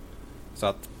 Så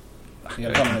att...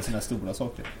 Jag kallar med sina stora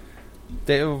saker.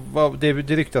 Det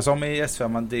ryktas om i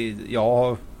S5. Jag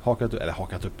har hakat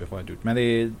upp det får jag inte ut. Men det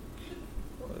är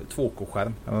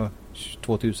 2K-skärm.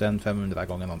 2500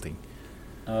 gånger någonting.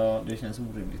 Ja, det känns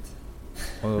orimligt.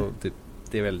 Och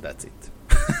det är väl that's it.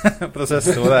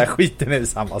 Processor och där skiten är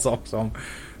samma sak som...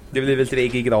 Det blir väl 3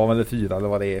 GB eller 4 eller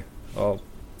vad det är. Ja,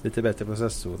 lite bättre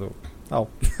processor. Och, ja.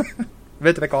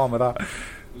 Bättre kamera.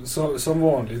 Som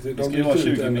vanligt. Det skulle vara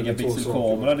 20 megapixel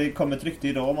kamera. Det kom ett rykte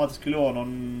idag om att det skulle vara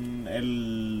någon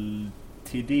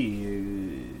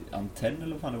LTD-antenn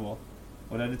eller vad fan det var.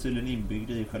 Och den är tydligen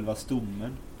inbyggd i själva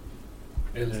stommen.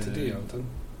 LTD-antenn?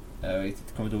 Jag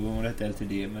kommer inte ihåg om det hette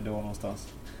LTD, men det var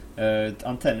någonstans.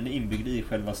 Antennen är inbyggd i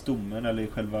själva stommen eller i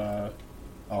själva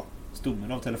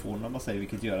stommen av telefonen om man säger,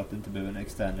 vilket gör att det inte behöver en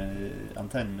extern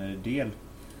antenndel.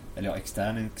 Eller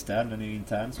extern, den är ju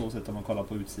intern så sett om man kollar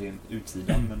på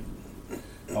utsidan, men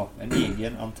en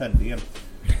egen antenndel.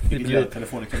 Vilket gör att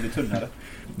telefonen kan bli tunnare.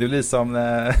 Det blir som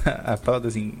när Apple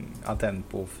hade sin antenn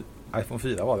på iPhone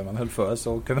 4 var det man höll för,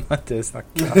 så kunde man inte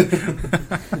snacka.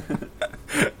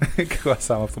 Det var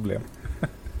samma problem.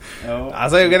 Ja,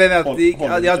 alltså det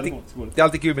är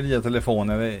alltid kul med nya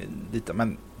telefoner lite,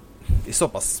 men det är så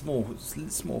pass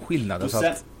små skillnader så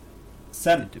att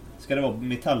sen ska det vara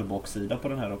metallbaksida på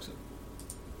den här också.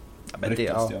 Ja, men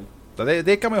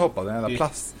det kan man ju hoppa, den här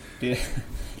plast.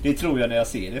 Det tror jag när jag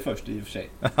ser det först i och för sig.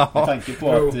 Med tanke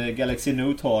på att Galaxy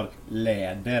Note har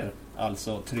läder,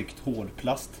 alltså tryckt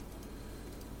hårdplast.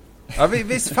 Ja,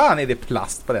 visst fan är det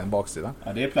plast på den baksidan.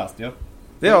 Ja, det är plast, ja.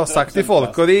 Det har jag sagt till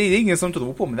folk och det är ingen som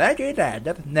tror på mig. Det är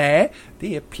läder. Nej,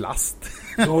 det är plast.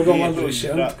 Då har de aldrig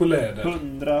känt på läder.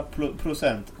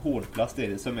 100% hårdplast är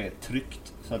det som är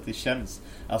tryckt så att det känns.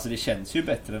 Alltså det känns ju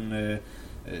bättre än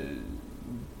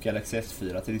Galaxy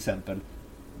S4 till exempel.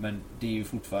 Men det är ju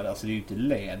fortfarande, alltså det är ju inte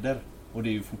läder och det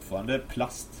är ju fortfarande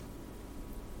plast.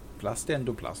 Plast är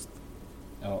ändå plast.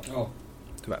 Ja.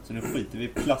 Tyvärr. Så nu skiter vi i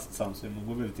plast Samsung och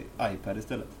går över till iPad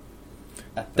istället.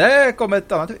 Det kommer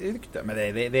ett annat rykte, men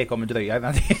det kommer dröja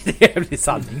innan det blir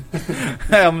sanning.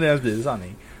 Om det ens blir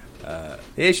sanning.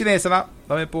 Det är kineserna,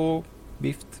 de är på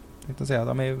vift. De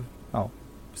är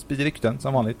sprider rykten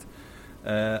som vanligt.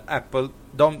 Apple,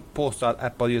 de påstår att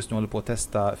Apple just nu håller på att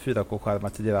testa 4K-skärmar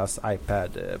till deras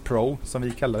iPad Pro, som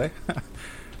vi kallar det.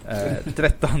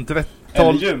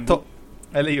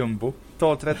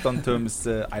 12-13 tums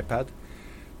iPad.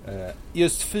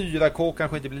 Just 4K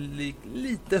kanske inte blir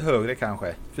lite högre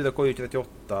kanske. 4K är ju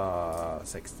 38,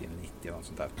 60, 90 och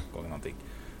sånt där gånger någonting.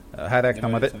 Här räknar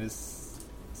man det. Som vi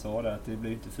sa där, att det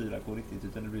blir inte 4K riktigt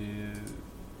utan det blir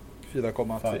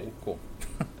 4,2K.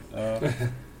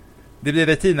 Det blir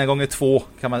Retina gånger 2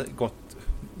 kan man gott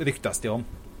ryktas det om.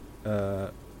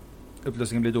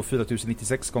 Upplösningen blir då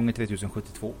 4096 gånger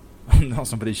 3072. Någon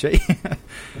som bryr sig.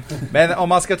 Men om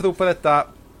man ska tro på detta,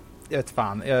 jag vet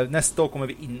fan, nästa år kommer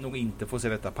vi nog inte få se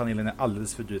detta. Panelen är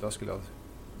alldeles för dyra skulle jag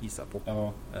gissa på.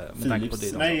 Ja.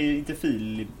 Philips, nej inte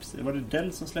Philips. Det var det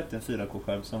Dell som släppte en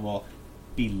 4K-skärm som var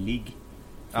billig.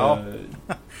 För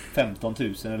 15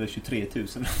 000 eller 23 000.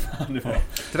 Det var.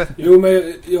 Jo,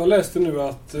 men jag läste nu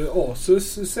att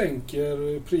Asus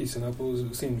sänker priserna på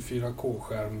sin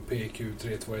 4K-skärm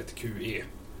PQ321QE.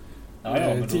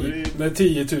 Med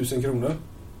 10 000 kronor.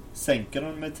 Sänker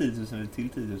de med 10 000 eller till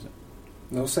 10 000?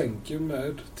 De sänker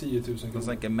med 10 000 kronor. De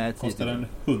sänker med 10 000. Kostar den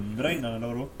 100 innan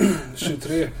eller då?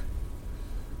 23.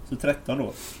 Så 13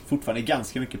 då. Fortfarande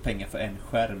ganska mycket pengar för en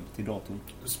skärm till datorn.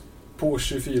 På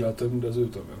 24 tum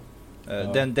dessutom,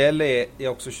 ja. Den Dell är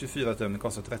också 24 tum, den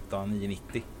kostar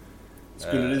 13,990.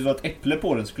 Skulle det vara ett äpple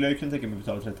på den skulle jag kunna tänka mig att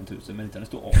betala 13 000, men inte när det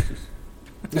står Asus.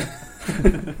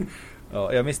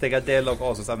 Ja, jag misstänker att Dell och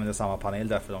Asus använder samma panel,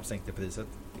 därför de sänkte priset.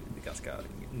 Det är ganska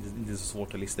inte så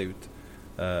svårt att lista ut.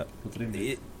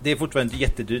 Det är fortfarande inte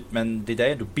jättedyrt, men det där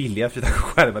är ändå billiga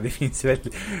 4K-skärmar. Det finns ju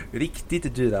väldigt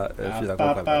riktigt dyra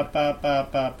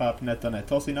 4K-skärmar. NetOnNet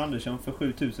tar sin Andersson för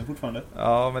 7000 fortfarande.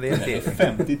 Ja, men det är inte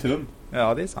 50 tum.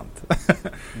 Ja, det är sant.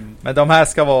 Men de här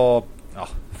ska vara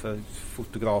för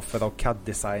fotografer och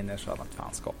CAD-designers och annat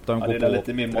fanskap. Det är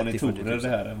lite mer monitorer det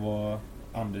här än vad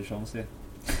Andersson ser.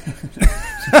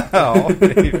 Ja, i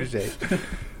och för sig.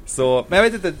 Så, men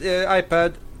jag vet inte,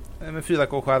 iPad med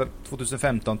 4K-skärm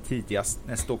 2015 tidigast.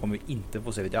 Nästa år kommer vi inte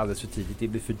få se det. Det är alldeles för tidigt. Det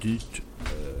blir för dyrt.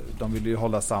 De vill ju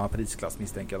hålla samma prisklass,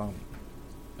 misstänker de.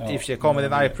 I och för sig kommer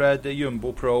en iPad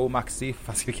Jumbo Pro Maxi,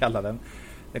 vad ska vi kalla den.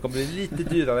 Den kommer bli lite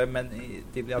dyrare, men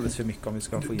det blir alldeles för mycket om vi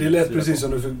ska få in. Det lät precis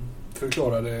som du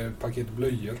förklarade paket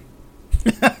blöjor.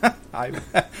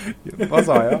 Vad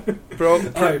sa jag?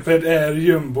 iPad Air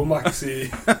Jumbo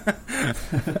Maxi.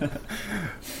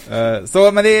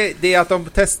 Så, men det är att de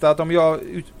testar,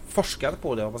 de forskar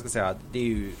på det, vad man ska säga.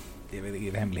 Det är väl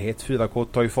en hemlighet. 4K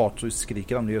tar ju fart, så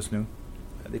skriker de det just nu.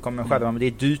 Det kommer själva, men det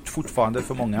är dyrt fortfarande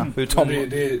för många.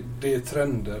 Det är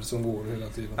trender som går hela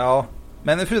tiden. Ja,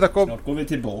 men 4K... Snart går vi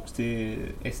tillbaks till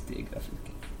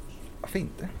SD-grafik. Varför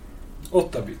inte?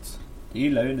 8-bits. Det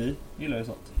gillar ju ni. Gillar ju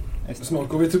sånt. SD. Snart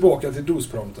går vi tillbaka till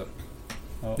DOS-prompten.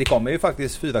 Ja. Det kommer ju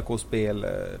faktiskt 4K-spel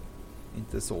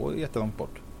inte så jättelångt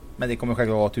bort. Men det kommer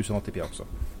själva vara 1080p också.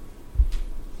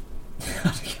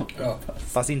 Ja.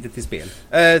 Fast inte till spel.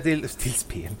 Till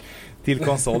spel. Till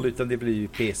konsol, utan det blir ju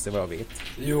PC vad jag vet.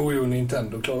 Jo,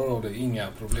 Nintendo klarar av det. Inga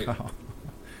problem.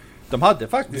 De hade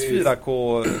faktiskt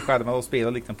 4K-skärmar och spel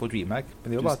och liknande på DreamHack.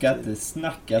 Men det var du ska inte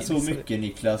snacka så mycket,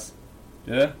 Niklas.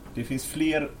 Det finns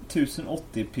fler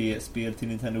 1080p-spel till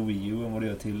Nintendo Wii U än vad det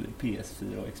gör till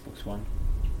PS4 och Xbox One.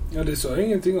 Ja, det sa jag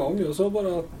ingenting om. Jag sa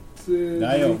bara att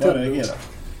nej, jag bara reagerar.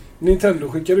 Nintendo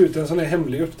skickar ut en sån här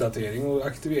hemlig uppdatering och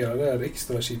aktiverar det här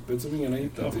extra chippet som ingen har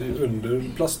hittat under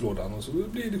plastlådan. Och så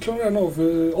klarar den av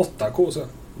 8K sen.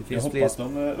 Jag hoppas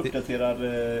de uppdaterar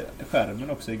skärmen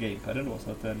också i gamepaden då,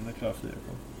 så att den klarar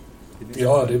 4K.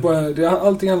 Ja,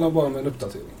 allting handlar bara om en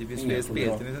uppdatering. Det finns fler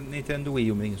spel till Nintendo Wii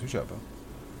U, men ingen som köper.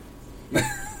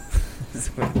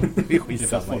 Det är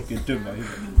skitsamma. Folk är dumma i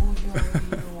huvudet.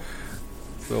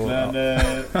 Så, men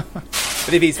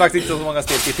det finns faktiskt inte så många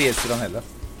spel till PS4 heller.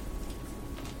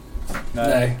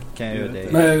 Nej. Kan jag göra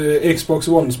det? Men Xbox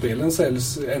One-spelen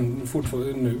säljs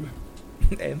fortfarande nu.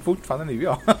 Fortfarande nu,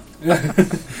 ja.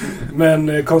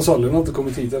 Men konsolen har inte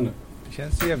kommit hit ännu. Det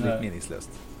känns jävligt meningslöst.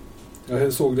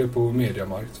 Jag såg det på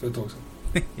Mediamarkt för ett tag sedan.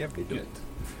 Jävligt dumt.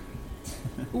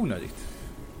 Onödigt.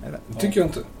 Tycker jag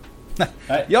inte.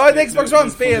 Nej. Jag har ett Xbox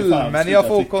One-spel, men jag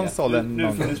får konsolen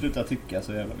nu får ni sluta tycka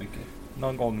så jävla mycket.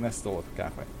 Någon gång nästa år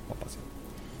kanske, hoppas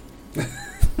jag.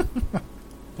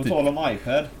 På tal om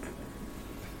iPad.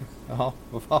 Jaha,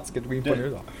 vad fan ska du gå in på nu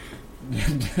då?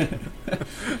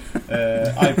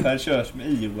 iPad körs med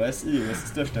iOS. iOS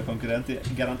största konkurrent är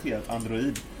garanterat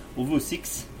Android. Och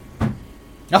Vuzix.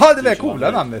 Jaha, det där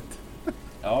coola namnet.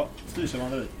 Ja, styrs av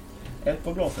Android. Ett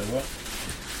på glasögon.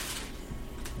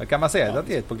 Kan man säga att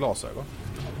det är ett på glasögon?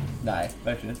 Nej,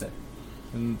 verkligen inte.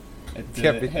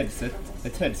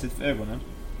 Ett headset för ögonen.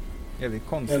 Jävligt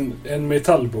konstigt. En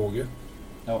metallbåge.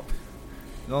 Ja.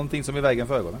 Någonting som är i vägen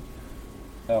för ögonen.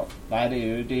 Ja, nej,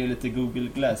 det är lite Google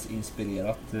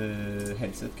Glass-inspirerat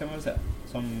headset kan man väl säga.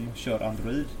 Som kör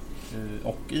Android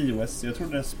och iOS. Jag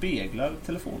tror den speglar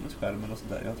telefonens skärm eller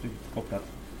sådär. Jag har inte riktigt kopplat.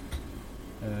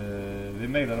 Vi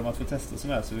mejlar dem att få testa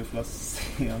sån här, så vi får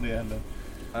se om det händer.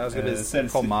 Jag ska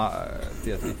komma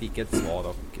till att vi fick ett svar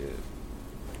och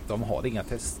de har inga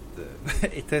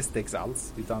testex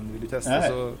alls, utan vill du testa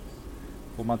så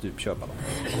får man typ köpa dem.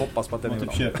 Jag hoppas på att den är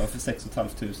typ köpa för 6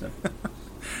 500.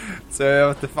 Så jag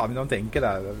vet inte fan hur de tänker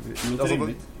där. Alltså,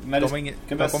 men de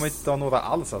kommer inte ha några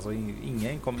alls, alltså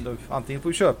ingen kommer, antingen får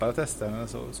du köpa och testa eller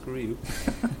så screw you.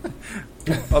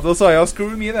 Ja, då sa jag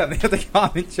screw me den. Jag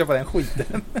kan inte köpa den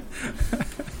skiten.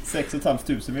 6 500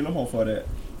 vill de ha för det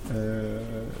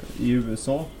i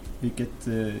USA, vilket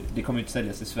det kommer inte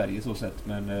säljas i Sverige så sett,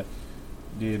 men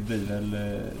det blir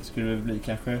väl skulle det bli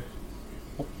kanske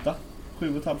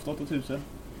 7 500 tusen.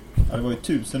 Ja, det var ju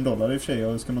 $1,000 i och för sig,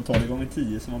 och ska man ta det gånger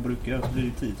 10 som man brukar så blir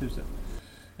det 10 000.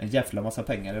 En jävla massa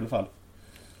pengar i alla fall.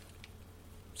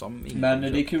 Men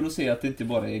det är kul att se att det inte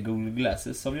bara är Google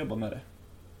Glasses som jobbar med det.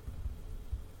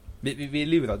 Vi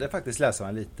lurade faktiskt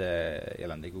läsarna lite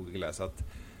gällande Google Glass, att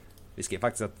vi skrev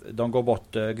faktiskt att de går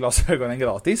bort glasögonen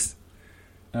gratis.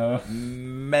 Ja.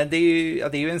 Men det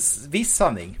är ju en viss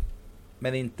sanning,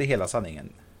 men inte hela sanningen.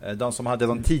 De som hade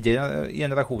de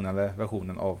tidigare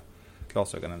versionen av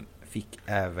glasögonen fick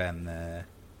även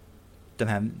den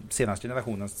här senaste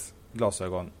generationens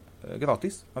glasögon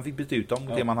gratis. Man fick byta ut dem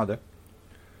mot det man hade.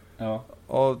 Ja.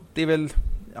 Och det är väl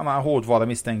hårdvara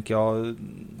misstänker jag,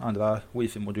 andra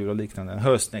wifi-moduler och liknande. En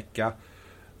hörsnäcka.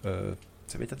 Så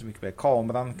jag vet inte mycket mer.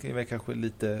 Kameran är väl kanske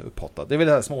lite upphottad. Det är väl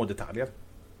det här små detaljer.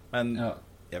 Men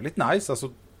jävligt nice.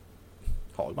 Alltså,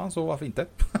 har man så, varför inte?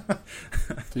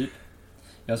 Typ.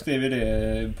 Jag skrev ju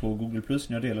det på Google Plus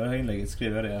när jag delade det här inlägget.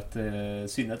 Skrev jag det att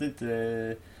synd att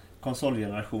inte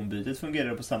konsolgenerationbytet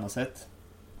fungerar på samma sätt.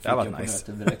 Det var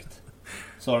nice. Direkt.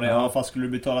 Sa de fast skulle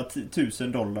du betala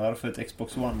 $1,000 för ett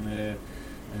Xbox One,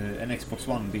 en Xbox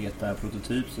One beta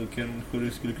prototyp, så kanske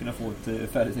du skulle kunna få ett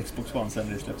färdigt Xbox One sen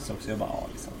när det släpps också. Jag bara,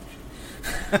 det är sant.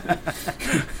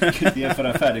 Kan inte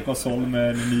jämföra en färdig konsol med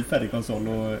en ny färdig konsol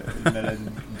och med en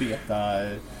beta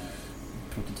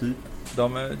prototyp.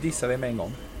 De dissar dig med en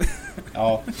gång.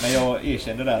 Ja, men jag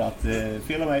erkände där att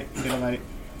fel av mig.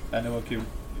 Men det var kul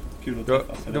att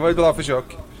träffas. Det var ett bra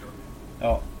försök.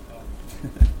 Ja.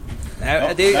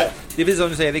 Nej, det är precis som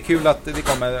du säger, det är kul att det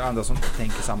kommer andra som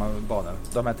tänker samma banor.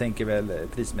 De här tänker väl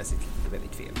prismässigt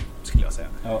väldigt fel, skulle jag säga.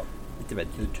 Ja. Lite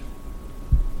väldigt dyrt.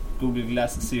 Google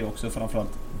Glass ser också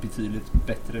framförallt betydligt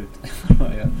bättre ut.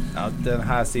 Ja, den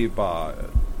här ser ju bara...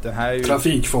 Den här är ju...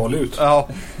 trafikfarlig ut. Ja,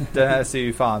 den här ser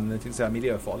ju fan till att säga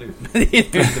miljöfarlig ut. Men det är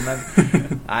det inte, men...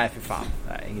 Nej, för fan.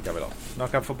 Nej, inget jag vill ha. Man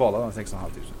kan få bala de 6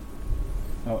 500.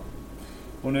 Ja.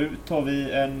 Och nu tar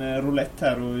vi en roulette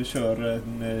här och kör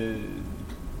en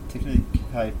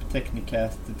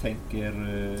Technicast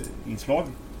tänker-inslag.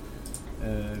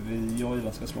 Jag och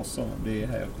Ivan ska slåss om. Det är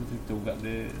här jag kommer tycka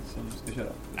ovänlig som ska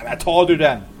köra. Nej, men tar du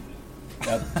den?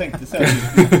 Jag tänkte säga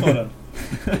att vi får ta den.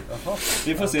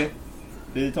 Vi får se.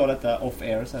 Vi tar detta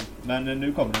off-air sen. Men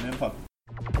nu kommer den i alla fall.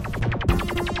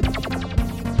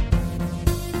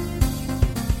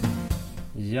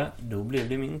 Ja, då blev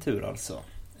det min tur alltså.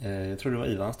 Jag tror det var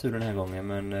Ivans tur den här gången,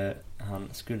 men han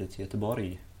skulle till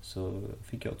Göteborg, så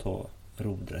fick jag ta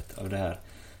rodret av det här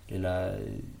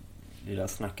lilla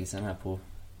snackisen här på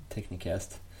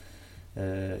Technicast.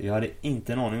 Jag hade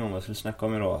inte en aning om vad jag skulle snacka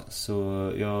om idag, så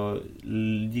jag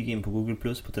gick in på Google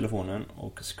Plus på telefonen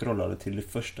och scrollade till det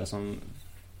första som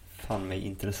fann mig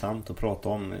intressant att prata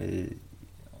om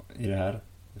i det här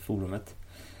forumet.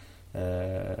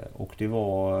 Och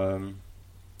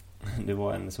det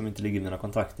var en som inte ligger i mina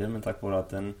kontakter, men tack vare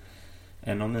att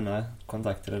en av mina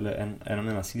kontakter, eller en av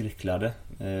mina cirklade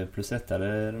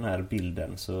plusettade den här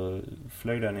bilden, så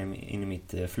flög den in i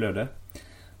mitt flöde.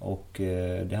 Och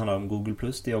det handlar om Google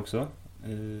Plus det också.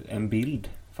 En bild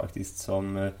faktiskt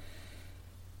som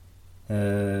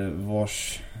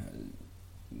vars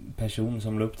person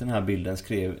som la upp den här bilden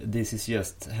skrev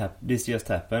This just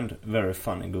happened, very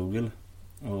funny Google.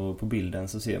 Och på bilden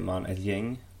så ser man ett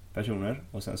gäng personer,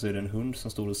 och sen så är det en hund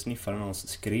som står och sniffar någons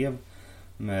skrev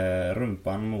med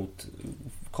rumpan mot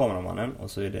kameramannen,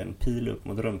 och så är det en pil upp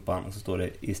mot rumpan och så står det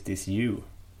Is this you?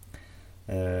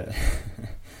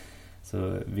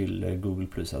 Så vill Google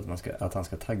Plus att han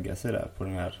ska tagga sig där på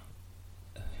den här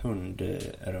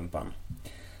hundrumpan.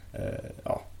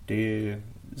 Ja, det är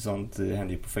sånt händer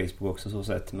ju på Facebook också så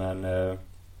sett, men jag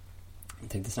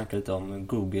tänkte snacka lite om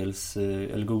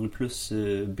Google Plus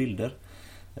bilder.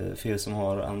 För er som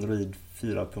har Android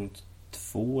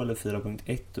 4.2 eller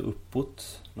 4.1 och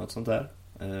uppåt, något sånt där,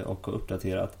 och har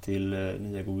uppdaterat till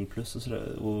nya Google Plus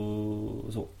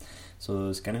och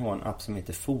så ska ni ha en app som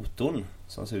heter Foton,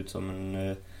 som ser ut som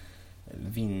en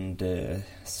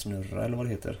vindsnurra eller vad det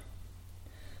heter.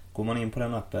 Går man in på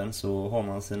den appen så har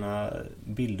man sina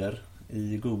bilder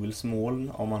i Googles moln,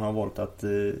 om man har valt att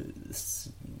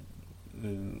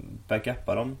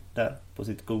backuppa dem där på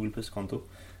sitt Google Plus-konto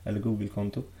eller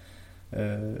Google-konto.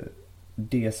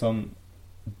 Det som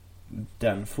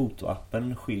den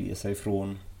fotoappen skiljer sig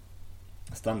från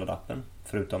standardappen,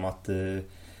 förutom att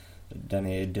den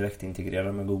är direkt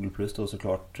integrerad med Google Plus då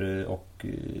såklart, och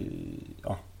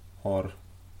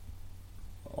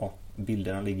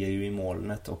bilderna ligger ju i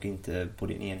molnet och inte på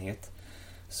din enhet,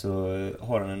 så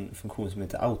har den en funktion som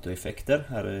heter autoeffekter.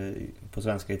 Här på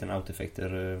svenska heter den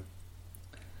autoeffekter,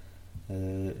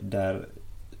 där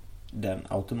den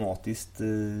automatiskt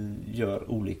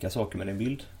gör olika saker med din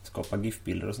bild, skapar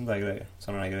GIF-bilder och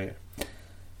sådana grejer.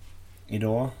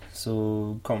 Idag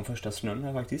så kom första snön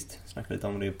här faktiskt. Snackade lite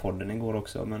om det i podden igår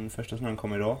också, men första snön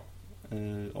kom idag.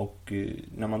 Och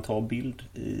när man tar bild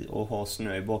och har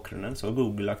snö i bakgrunden så har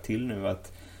Google lagt till nu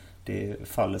att det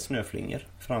faller snöflingor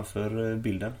framför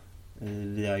bilden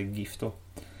via GIF då.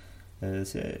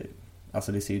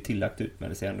 Alltså det ser ju tillagt ut, men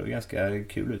det ser ändå ganska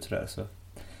kul ut sådär. Så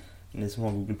ni som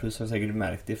har Google Plus har säkert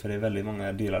märkt det, för det är väldigt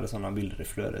många delade sådana bilder i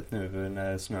flödet nu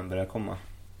när snön börjar komma.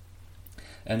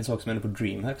 En sak som hände på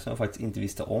DreamHack som jag faktiskt inte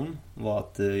visste om var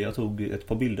att jag tog ett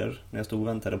par bilder när jag stod och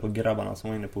väntade på grabbarna som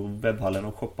var inne på webbhallen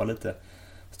och shoppade lite.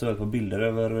 Stod jag på bilder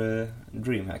över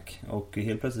DreamHack och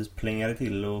helt plötsligt plingade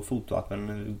till och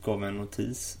fotoappen gav mig en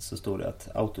notis, så står det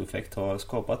att AutoEffect har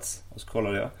skapats, och så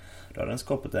kollade jag. Då hade den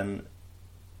skapat en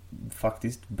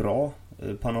faktiskt bra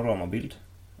panoramabild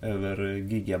över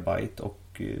gigabyte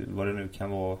och vad det nu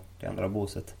kan vara det andra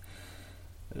båset.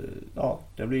 Ja,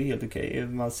 det blir helt okej.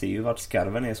 Man ser ju vart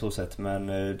skarven är så sett, men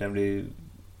den blir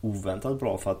oväntat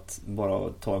bra för att bara ha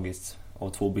tagits av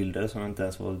 2 bilder som inte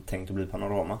ens var tänkt att bli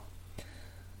panorama.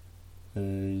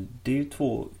 Det är ju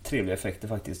 2 trevliga effekter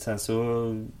faktiskt. Sen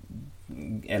så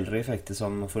äldre effekter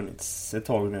som har funnits ett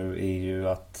tag nu är ju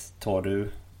att tar du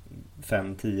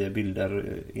 5-10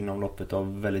 bilder inom loppet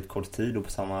av väldigt kort tid och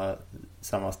på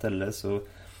samma ställe, så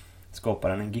skapar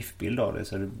den en GIF-bild av det,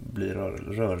 så det blir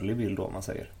rörlig bild då, om man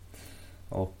säger.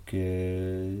 Och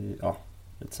ja,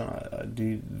 lite såna, det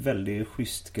är en väldigt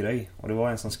schysst grej. Och det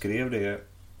var en som skrev det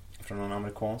från en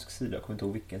amerikansk sida, jag kommer inte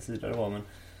ihåg vilken sida det var, men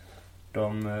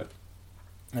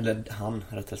han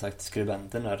rättare sagt,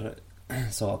 skribenten där,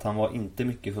 sa att han var inte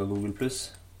mycket för Google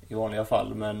Plus i vanliga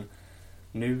fall, men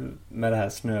nu med det här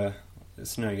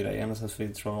snögrejen, så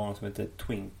finns det något som heter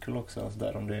Twinkle också, alltså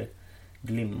där om det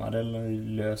glimmade eller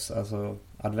lös, alltså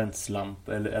adventslamp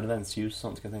eller adventsljus,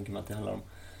 sånt ska jag tänka mig att det handlar om.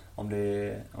 Om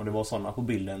det var sådana på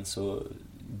bilden, så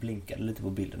blinkade lite på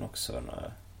bilden också,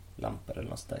 några lampor eller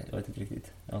något sådär. Jag vet inte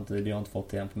riktigt. Jag har inte fått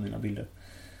det än på mina bilder.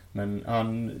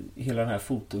 Men hela den här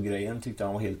fotogrejen tyckte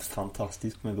han var helt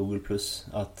fantastisk med Google Plus.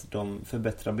 Att de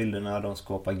förbättrar bilderna, de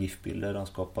skapar GIF-bilder, de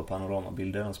skapar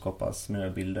panoramabilder, de skapar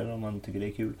snöbilder om man tycker det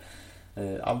är kul.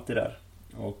 Allt det där.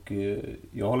 Och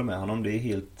jag håller med honom, det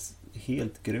är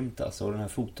helt grymt alltså. Och den här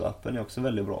fotoappen är också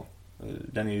väldigt bra.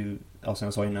 Den är ju, som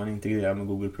jag sa innan, integrerad med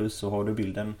Google Plus. Så har du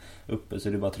bilden uppe så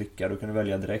är det bara att trycka. Då kan du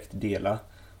välja direkt, dela.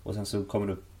 Och sen så kommer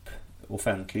det upp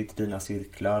offentligt, dina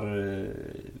cirklar,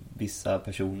 vissa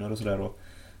personer och sådär då.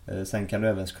 Sen kan du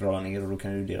även scrolla ner och då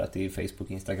kan du dela till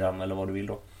Facebook, Instagram eller vad du vill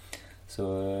då. Så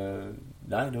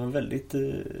nej, det var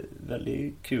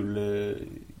väldigt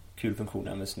kul funktion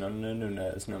här med snön nu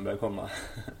när snön börjar komma.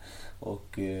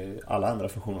 Och alla andra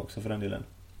funktioner också för den delen.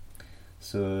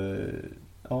 Så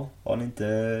ja, har ni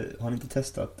inte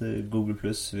testat Google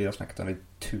Plus, vi har snackat om det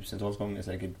tusentals gånger,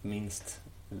 säkert minst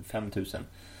 5000.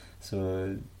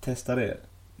 Så testa det.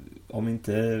 Om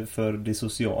inte för det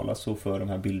sociala så för de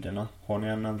här bilderna. Har ni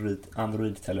en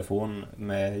Android-telefon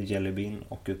med Jelly Bean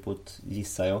och uppåt,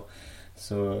 gissar jag,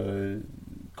 så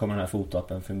kommer den här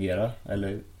fotoappen fungera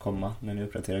eller komma när ni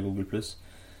uppdaterar Google Plus.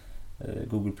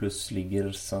 Google Plus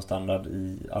ligger som standard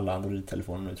i alla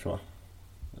Android-telefoner nu, tror jag.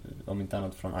 Om inte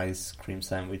annat från Ice Cream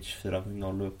Sandwich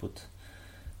 4.0 och uppåt.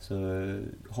 Så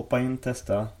hoppa in,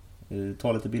 testa,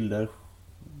 ta lite bilder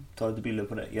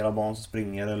på det. Era barn som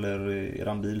springer eller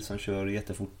eran bil som kör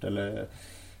jättefort eller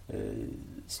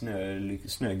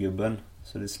snögubben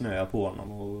så det snöar på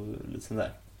honom och lite sånt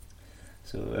där.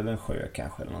 Så över en sjö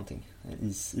kanske eller någonting. En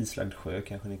islagd sjö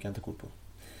kanske ni kan ta kort på.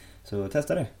 Så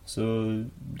testa det. Så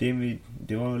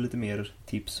det var lite mer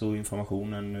tips och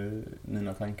information än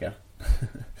mina tankar.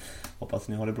 Hoppas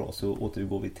ni har det bra, så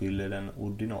återgår vi till den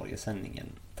ordinarie sändningen.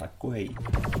 Tack och hej.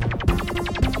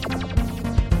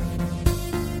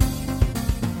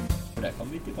 Där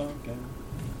kommer vi tillbaka.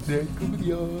 Där kommer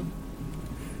jag.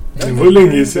 Det var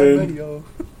länge sedan.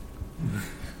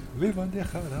 Levande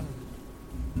stjärna.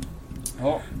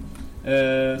 Ja.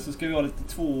 Så ska vi ha lite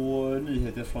 2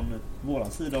 nyheter från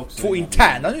våran sida också. 2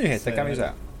 interna nyheter kan vi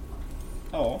säga.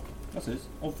 Ja, precis.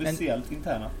 Officiellt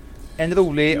interna. En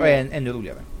rolig och en ännu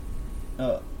roligare.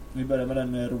 Ja, vi börjar med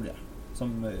den roliga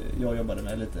som jag jobbade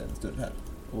med lite en stund här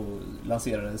och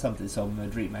lanserade samtidigt som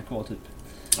DreamHack var typ.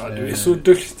 Ja, du är så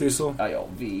duktig så. Ja, jag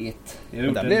vet.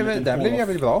 Den blev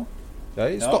jävligt bra.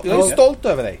 Jag är stolt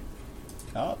över dig.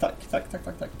 Ja, tack.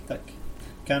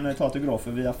 Kan ta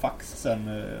autografer via fax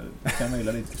sen, kan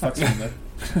mejla ditt faxnummer.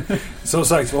 Som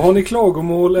sagt, har ni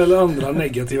klagomål eller andra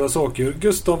negativa saker,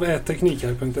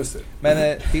 gustav@teknikar.se. Men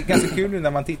det är ganska kul nu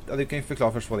när man tittar. Du kan ju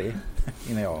förklara först vad det är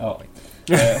innan jag...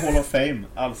 Ja. Hall of Fame,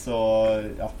 alltså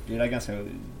ja, det är ganska,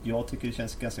 jag tycker det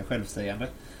känns ganska självsägande.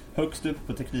 Högst upp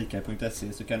på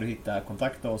teknikar.se så kan du hitta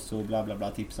kontakta oss och bla bla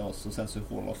bla, tipsa oss, och sen så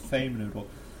Hall of Fame nu då.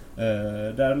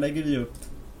 Där lägger vi upp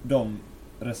de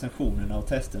recensionerna och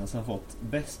testerna som har fått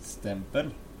bäststämpel.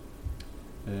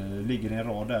 Ligger i en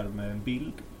rad där med en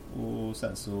bild och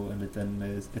sen så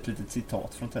ett litet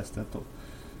citat från testet då.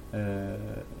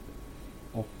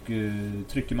 Och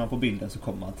trycker man på bilden så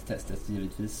kommer man till testet,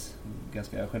 givetvis,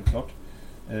 ganska självklart.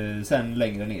 Sen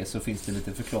längre ner så finns det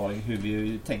lite förklaring hur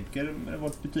vi tänker med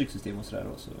vårt betygssystem och sådär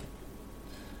då. Så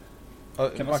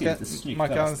Kan man se lite snyggt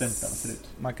stämplarna ser ut.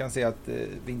 Man kan se att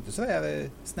vi inte så är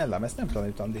snälla med stämplarna,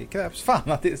 utan det krävs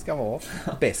fan att det ska vara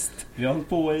bäst. Vi har hållit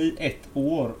på i 1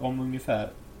 år om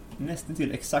ungefär nästan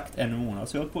till exakt 1 månad.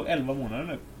 Så vi har hållit på 11 månader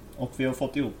nu. Och vi har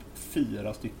fått ihop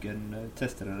 4 stycken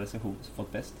tester och recensioner som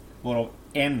fått bäst. Varav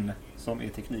en som är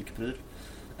teknikpryl.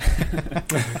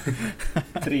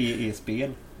 3 är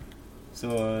spel. Så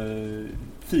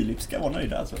Philips ska vara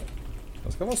nöjda alltså.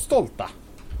 De ska vara stolta.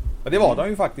 Och det var de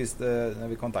ju faktiskt när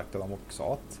vi kontaktade dem och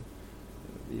sa att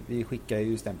vi skickar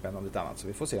ju stämpeln och lite annat. Så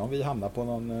vi får se om vi hamnar på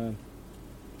någon...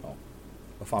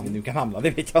 vad fan vi nu kan hamna, det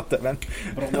vet jag inte. Men...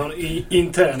 någon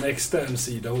intern, extern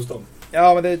sida hos dem.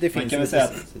 Ja, men det finns ju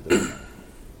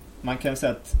man kan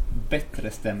säga att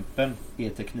bättre stämpeln är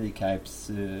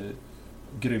Teknikhypes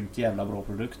grymt jävla bra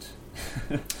produkt.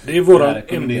 Det är våran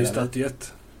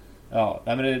MD-statyett. Ja,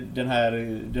 men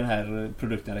den här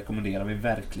produkten rekommenderar vi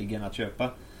verkligen att köpa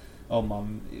om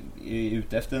man är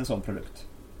ute efter en sån produkt.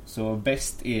 Så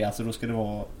bäst är alltså, då ska det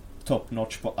vara top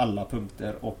notch på alla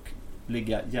punkter och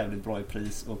ligga jävligt bra i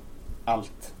pris och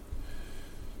allt.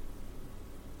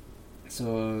 Så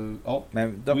ja,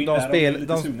 men de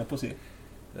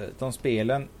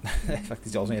spelen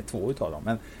faktiskt jag som är 2 utav dem,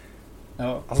 men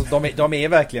ja. Alltså de är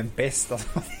verkligen bäst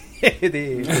alltså. Det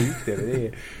är sjukt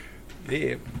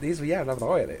det är så jävla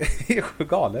bra är det. Det är så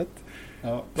galet.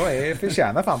 Ja. De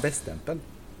förtjänar fan bäststämpel.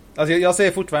 Alltså jag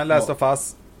säger fortfarande Last of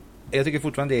Us. Jag tycker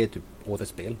fortfarande det är typ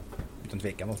årets spel utan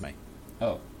tvekan hos mig.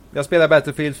 Ja. Jag spelar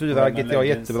Battlefield 4, GTA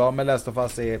jättebra, men Last of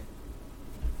Us är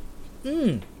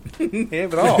det är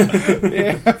bra. Det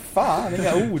är fan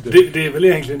inga ord. Det är väl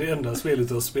egentligen det enda spelet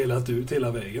du har spelat ut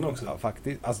hela vägen också. Ja,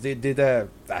 faktiskt. Alltså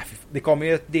det kommer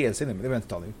ju ett DLC nu, men det vill jag inte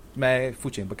ta nu. Med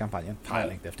fortsättning på kampanjen. Fan, jag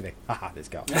längtar efter det. Haha, det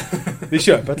ska jag. Vi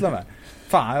köper till och med.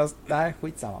 Fan, nej,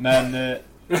 skitsamma. Men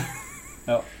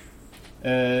ja.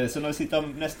 Så när vi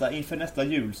sitter inför nästa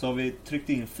jul så har vi tryckt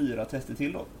in 4 tester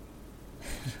till då.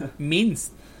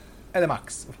 Minst. Eller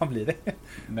max. Vad blir det?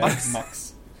 Max.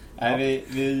 Nej,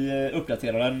 vi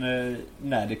uppdaterar den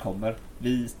när det kommer.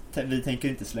 Vi tänker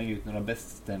inte slänga ut några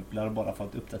bäststämplar bara för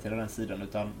att uppdatera den sidan,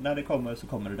 utan när det kommer så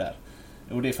kommer det där.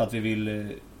 Och det är för att vi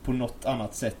vill på något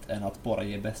annat sätt än att bara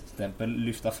ge bäststämpel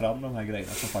lyfta fram de här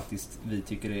grejerna som faktiskt vi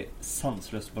tycker är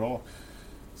sanslöst bra.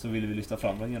 Så vill vi lyfta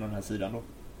fram dem genom den här sidan då.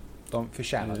 De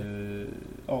förtjänar det.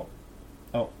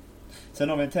 Ja. Sen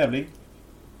har vi en tävling.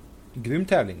 Grym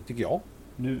tävling tycker jag.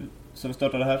 Nu som vi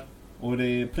startar det här. Och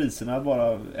priserna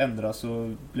bara ändras och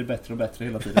blir bättre och bättre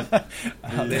hela tiden.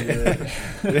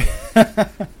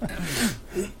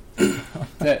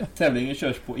 Tävlingen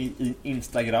körs på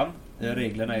Instagram.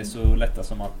 Reglerna är så lätta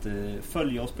som att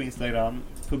följa oss på Instagram,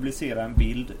 publicera en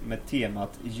bild med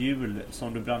temat jul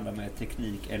som du blandar med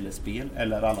teknik eller spel,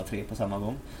 eller alla 3 på samma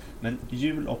gång. Men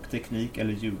jul och teknik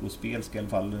eller jul och spel ska i alla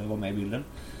fall vara med i bilden.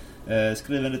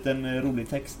 Skriv en liten rolig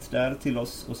text där till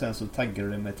oss och sen så taggar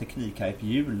du det med Teknikhype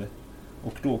jul.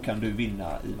 Och då kan du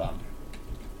vinna, Ivan.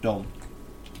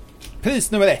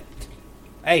 Pris nummer 1.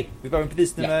 Nej, vi börjar med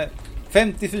pris nummer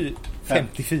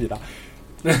 54.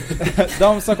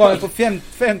 De som kommer på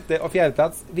 5:e och 4:e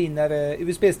plats vinner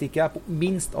USB-sticka på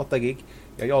minst 8 gig.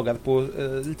 Jag jagade på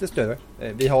lite större.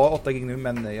 Vi har 8 gig nu,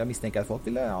 men jag misstänker att folk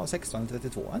vill ha 16 eller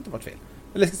 32. Det har inte varit fel.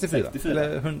 Eller 64.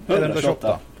 Eller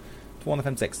 128.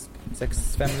 256.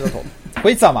 512.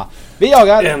 Skitsamma. Vi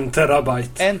jagar 1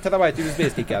 terabyte. 1 terabyte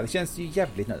USB-sticka. Det känns ju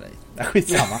jävligt nödvändigt.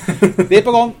 Skitsamma. Det är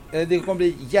på gång. Det kommer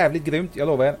bli jävligt grymt, jag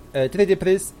lovar er. 3D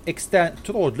pris, extern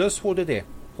trådlös HDD.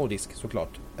 Hårddisk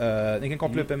såklart. Ni kan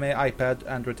koppla upp med iPad,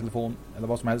 Android-telefon eller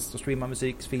vad som helst och streama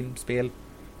musik, film, spel.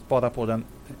 Spara på den.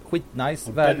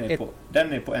 Skitnice. Den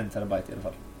är på 1 terabyte i alla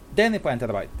fall. Den är på 1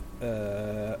 terabyte.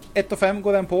 1,5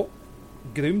 går den på.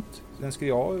 Grymt. Den skulle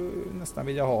jag nästan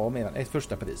vilja ha mer än ett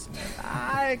första pris. Men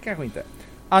nej, kanske inte.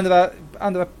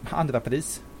 Andra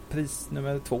pris. Pris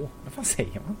nummer 2. Vad fan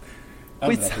säger man?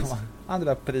 Skitsamma.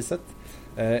 Andra priset.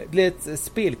 Blir ett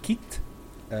spelkit.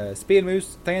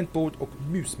 Spelmus, tangentbord och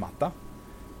musmatta.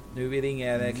 Nu är det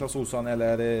ingen Claes Olsson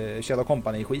eller Kjell &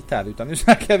 Company skit här, utan nu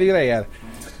snackar vi grejer.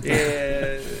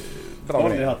 Bra.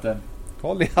 Håll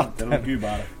i hatten. Och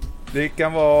gubbar. Det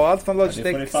kan vara allt från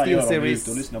Logitech, Steel Series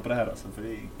och lyssna på det här alltså, för det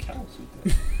är kaos ute.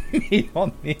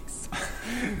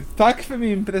 Tack för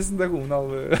min presentation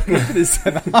av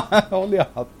priserna. Håll i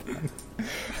hatten.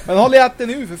 Men håll i hatten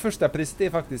nu, för första priset är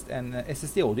faktiskt en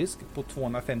SSD-disk på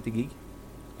 250 gig.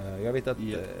 Jag vet att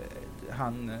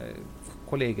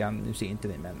kollegan, nu ser inte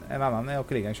ni, men en annan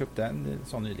kollegan köpte en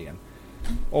sån nyligen.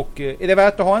 Och är det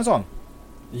värt att ha en sån?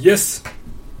 Yes!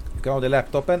 Du kan ha det i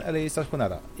laptopen eller i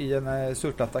stationära. I en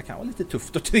surfplatta kan vara lite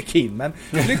tufft att trycka in, men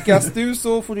lyckas du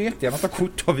så får du jättegärna ta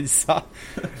kort och visa.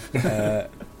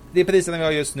 det är priserna vi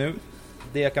har just nu.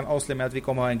 Det jag kan avslöja med att vi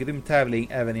kommer ha en grym tävling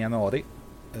även i januari.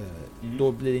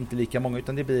 Då blir det inte lika många,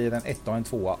 utan det blir en 1 och en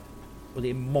 2. Och det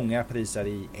är många priser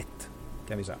i 1,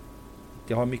 kan vi säga.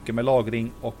 Det har mycket med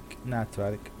lagring och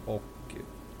nätverk och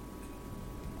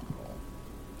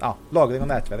lagring och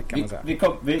nätverk kan man säga.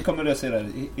 Vi kommer lösa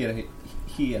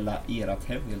hela ert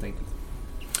hem helt enkelt.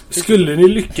 Skulle ni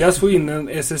lyckas få in en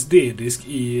SSD-disk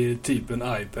i typ en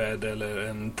iPad eller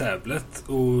en tablet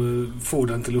och få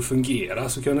den till att fungera,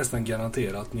 så kan jag nästan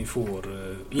garantera att ni får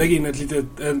lägga in en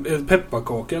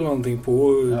pepparkaka eller någonting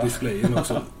på displayen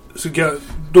också. Så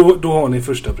då har ni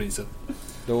första priset.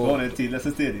 Då har ni till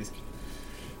SSD-disk.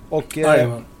 Och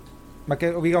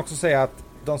vi kan också säga att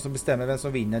de som bestämmer vem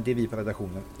som vinner, det är vi på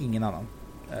redaktionen, ingen annan.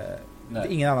 Det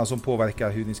är ingen annan som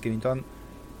påverkar hur ni ska vinna.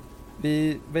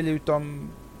 Vi väljer ut de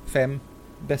 5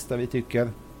 bästa vi tycker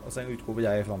och sen utgår vi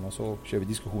därifrån och så kör vi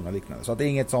diskussioner och liknande. Så att det är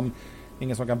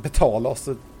ingen som kan betala oss.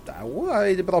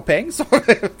 Är det bra pengar så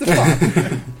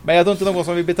men jag tror inte någon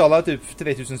som vill betala typ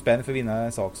 3000 spänn för att vinna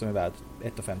en sak som är värd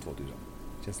 1 500-2000.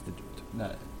 Känns lite dumt.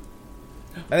 Nej.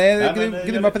 Men det är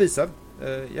grymma priser.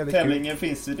 Tävlingen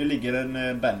finns, det ligger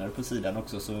en banner på sidan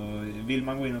också, så vill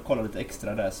man gå in och kolla lite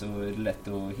extra där så är det lätt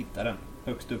att hitta den.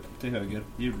 Högst upp till höger,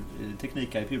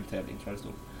 Teknika i jultävling tror jag det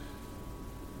står.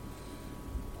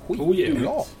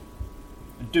 Skitbra.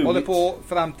 Håller på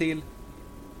fram till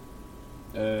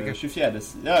 22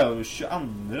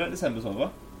 december så va?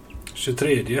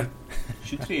 23.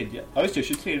 Ja just det,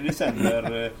 23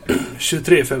 december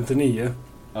 23:59.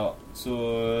 Ja,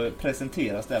 så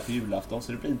presenteras det här på julafton,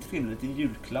 så det blir en liten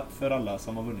julklapp för alla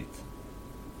som har vunnit.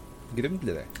 Grymt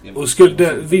blir det. Och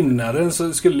skulle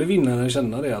vinnaren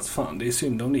känna det att fan, det är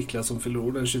synd om Niklas som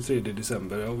förlorar den 23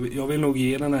 december. Jag vill nog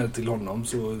ge den här till honom,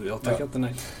 så jag tackar inte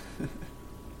nej.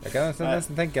 Jag kan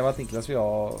nästan tänka mig att Niklas vill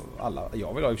ha alla.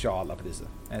 Jag vill ha alla priser.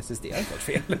 SSD är inte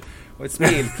fel. Och ett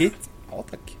spelkit. Ja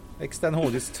tack. Extern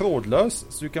hårddisk trådlös,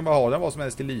 så du kan bara ha den vad som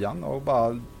helst i lyan och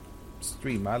bara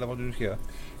streama eller vad du ska göra.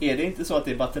 Är det inte så att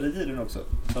det är batteri i den också?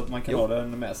 Så att man kan ha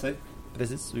den med sig?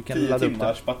 Precis, du kan 10 ladda upp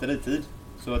timmars batteritid.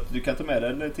 Så att du kan ta med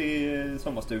den till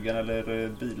sommarstugan eller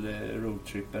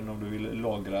bilroadtrippen om du vill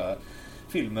lagra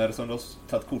filmer som du har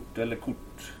tagit kort eller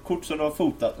kort som du har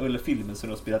fotat eller filmer som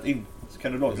du har spelat in. Så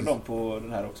kan du lagra dem på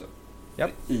den här också.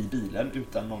 Japp. I bilen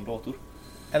utan någon dator.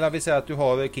 Eller vi säger att du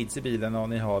har kids i bilen och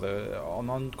ni har av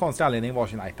någon konstig anledning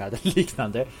varsin iPad eller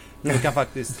liknande. Du kan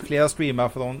faktiskt flera streama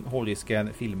från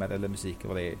hårddisken, filmer eller musik,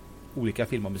 och det är olika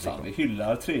filmer och musik. Fan, vi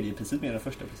hyllar tredje priset mer än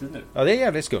första priset nu. Ja, det är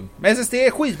jävligt skumt. Men SSD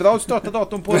är skitbra att starta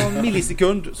datorn på någon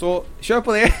millisekund, så kör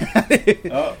på det.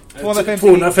 Ja.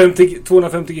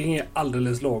 250 gig är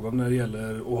alldeles lagom när det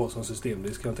gäller att ha som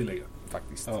systemdisk, kan jag tillägga.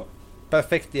 Faktiskt. Ja.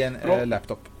 Perfekt i en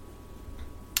laptop.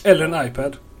 Eller en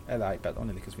iPad. Eller iPad om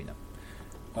ni lyckas vinna.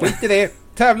 Skit i det.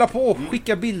 Tävla på.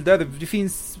 Skicka bilder. Det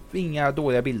finns inga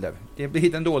dåliga bilder. Det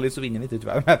blir en dålig så vinner ni inte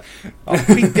tyvärr. Men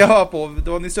skicka på.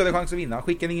 Då har ni större chans att vinna.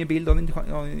 Skickar ni ingen bild då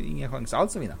har ni ingen chans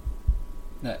alls att vinna.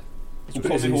 Nej. Och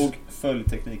kom ihåg, följ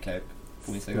Teknikhype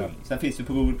på Instagram. Sen finns det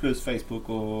på Google+, Facebook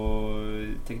och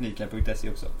teknikhype.se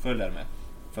också. Följ där med.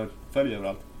 Följ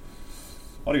överallt.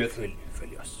 Ha det gött. Följ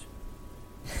oss.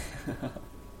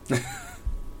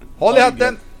 Håll i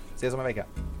hatten. Ses om en vecka.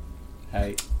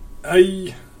 Hej.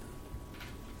 Hej.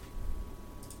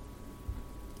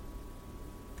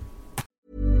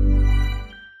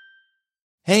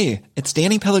 Hey, it's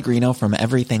Danny Pellegrino from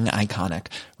Everything Iconic.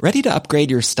 Ready to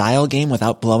upgrade your style game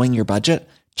without blowing your budget?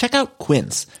 Check out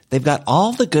Quince. They've got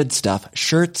all the good stuff,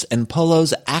 shirts and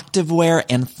polos, activewear,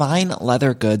 and fine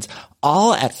leather goods,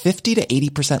 all at 50 to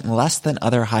 80% less than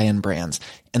other high-end brands.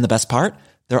 And the best part?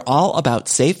 They're all about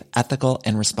safe, ethical,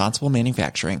 and responsible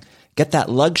manufacturing. Get that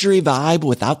luxury vibe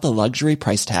without the luxury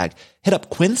price tag. Hit up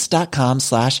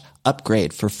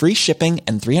quince.com/upgrade for free shipping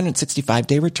and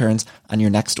 365-day returns on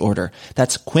your next order.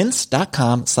 That's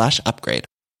quince.com/upgrade.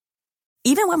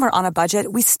 Even when we're on a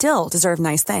budget, we still deserve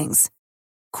nice things.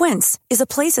 Quince is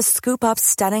a place to scoop up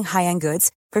stunning high-end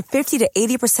goods for 50 to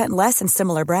 80% less than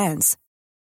similar brands.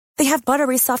 They have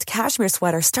buttery soft cashmere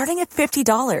sweaters starting at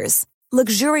 $50,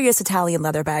 luxurious Italian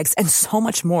leather bags, and so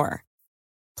much more.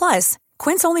 Plus,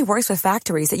 Quince only works with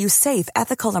factories that use safe,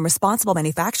 ethical, and responsible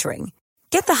manufacturing.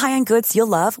 Get the high-end goods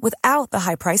you'll love without the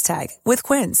high price tag with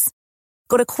Quince.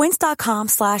 Go to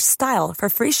quince.com/style for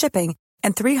free shipping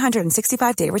and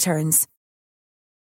 365-day returns.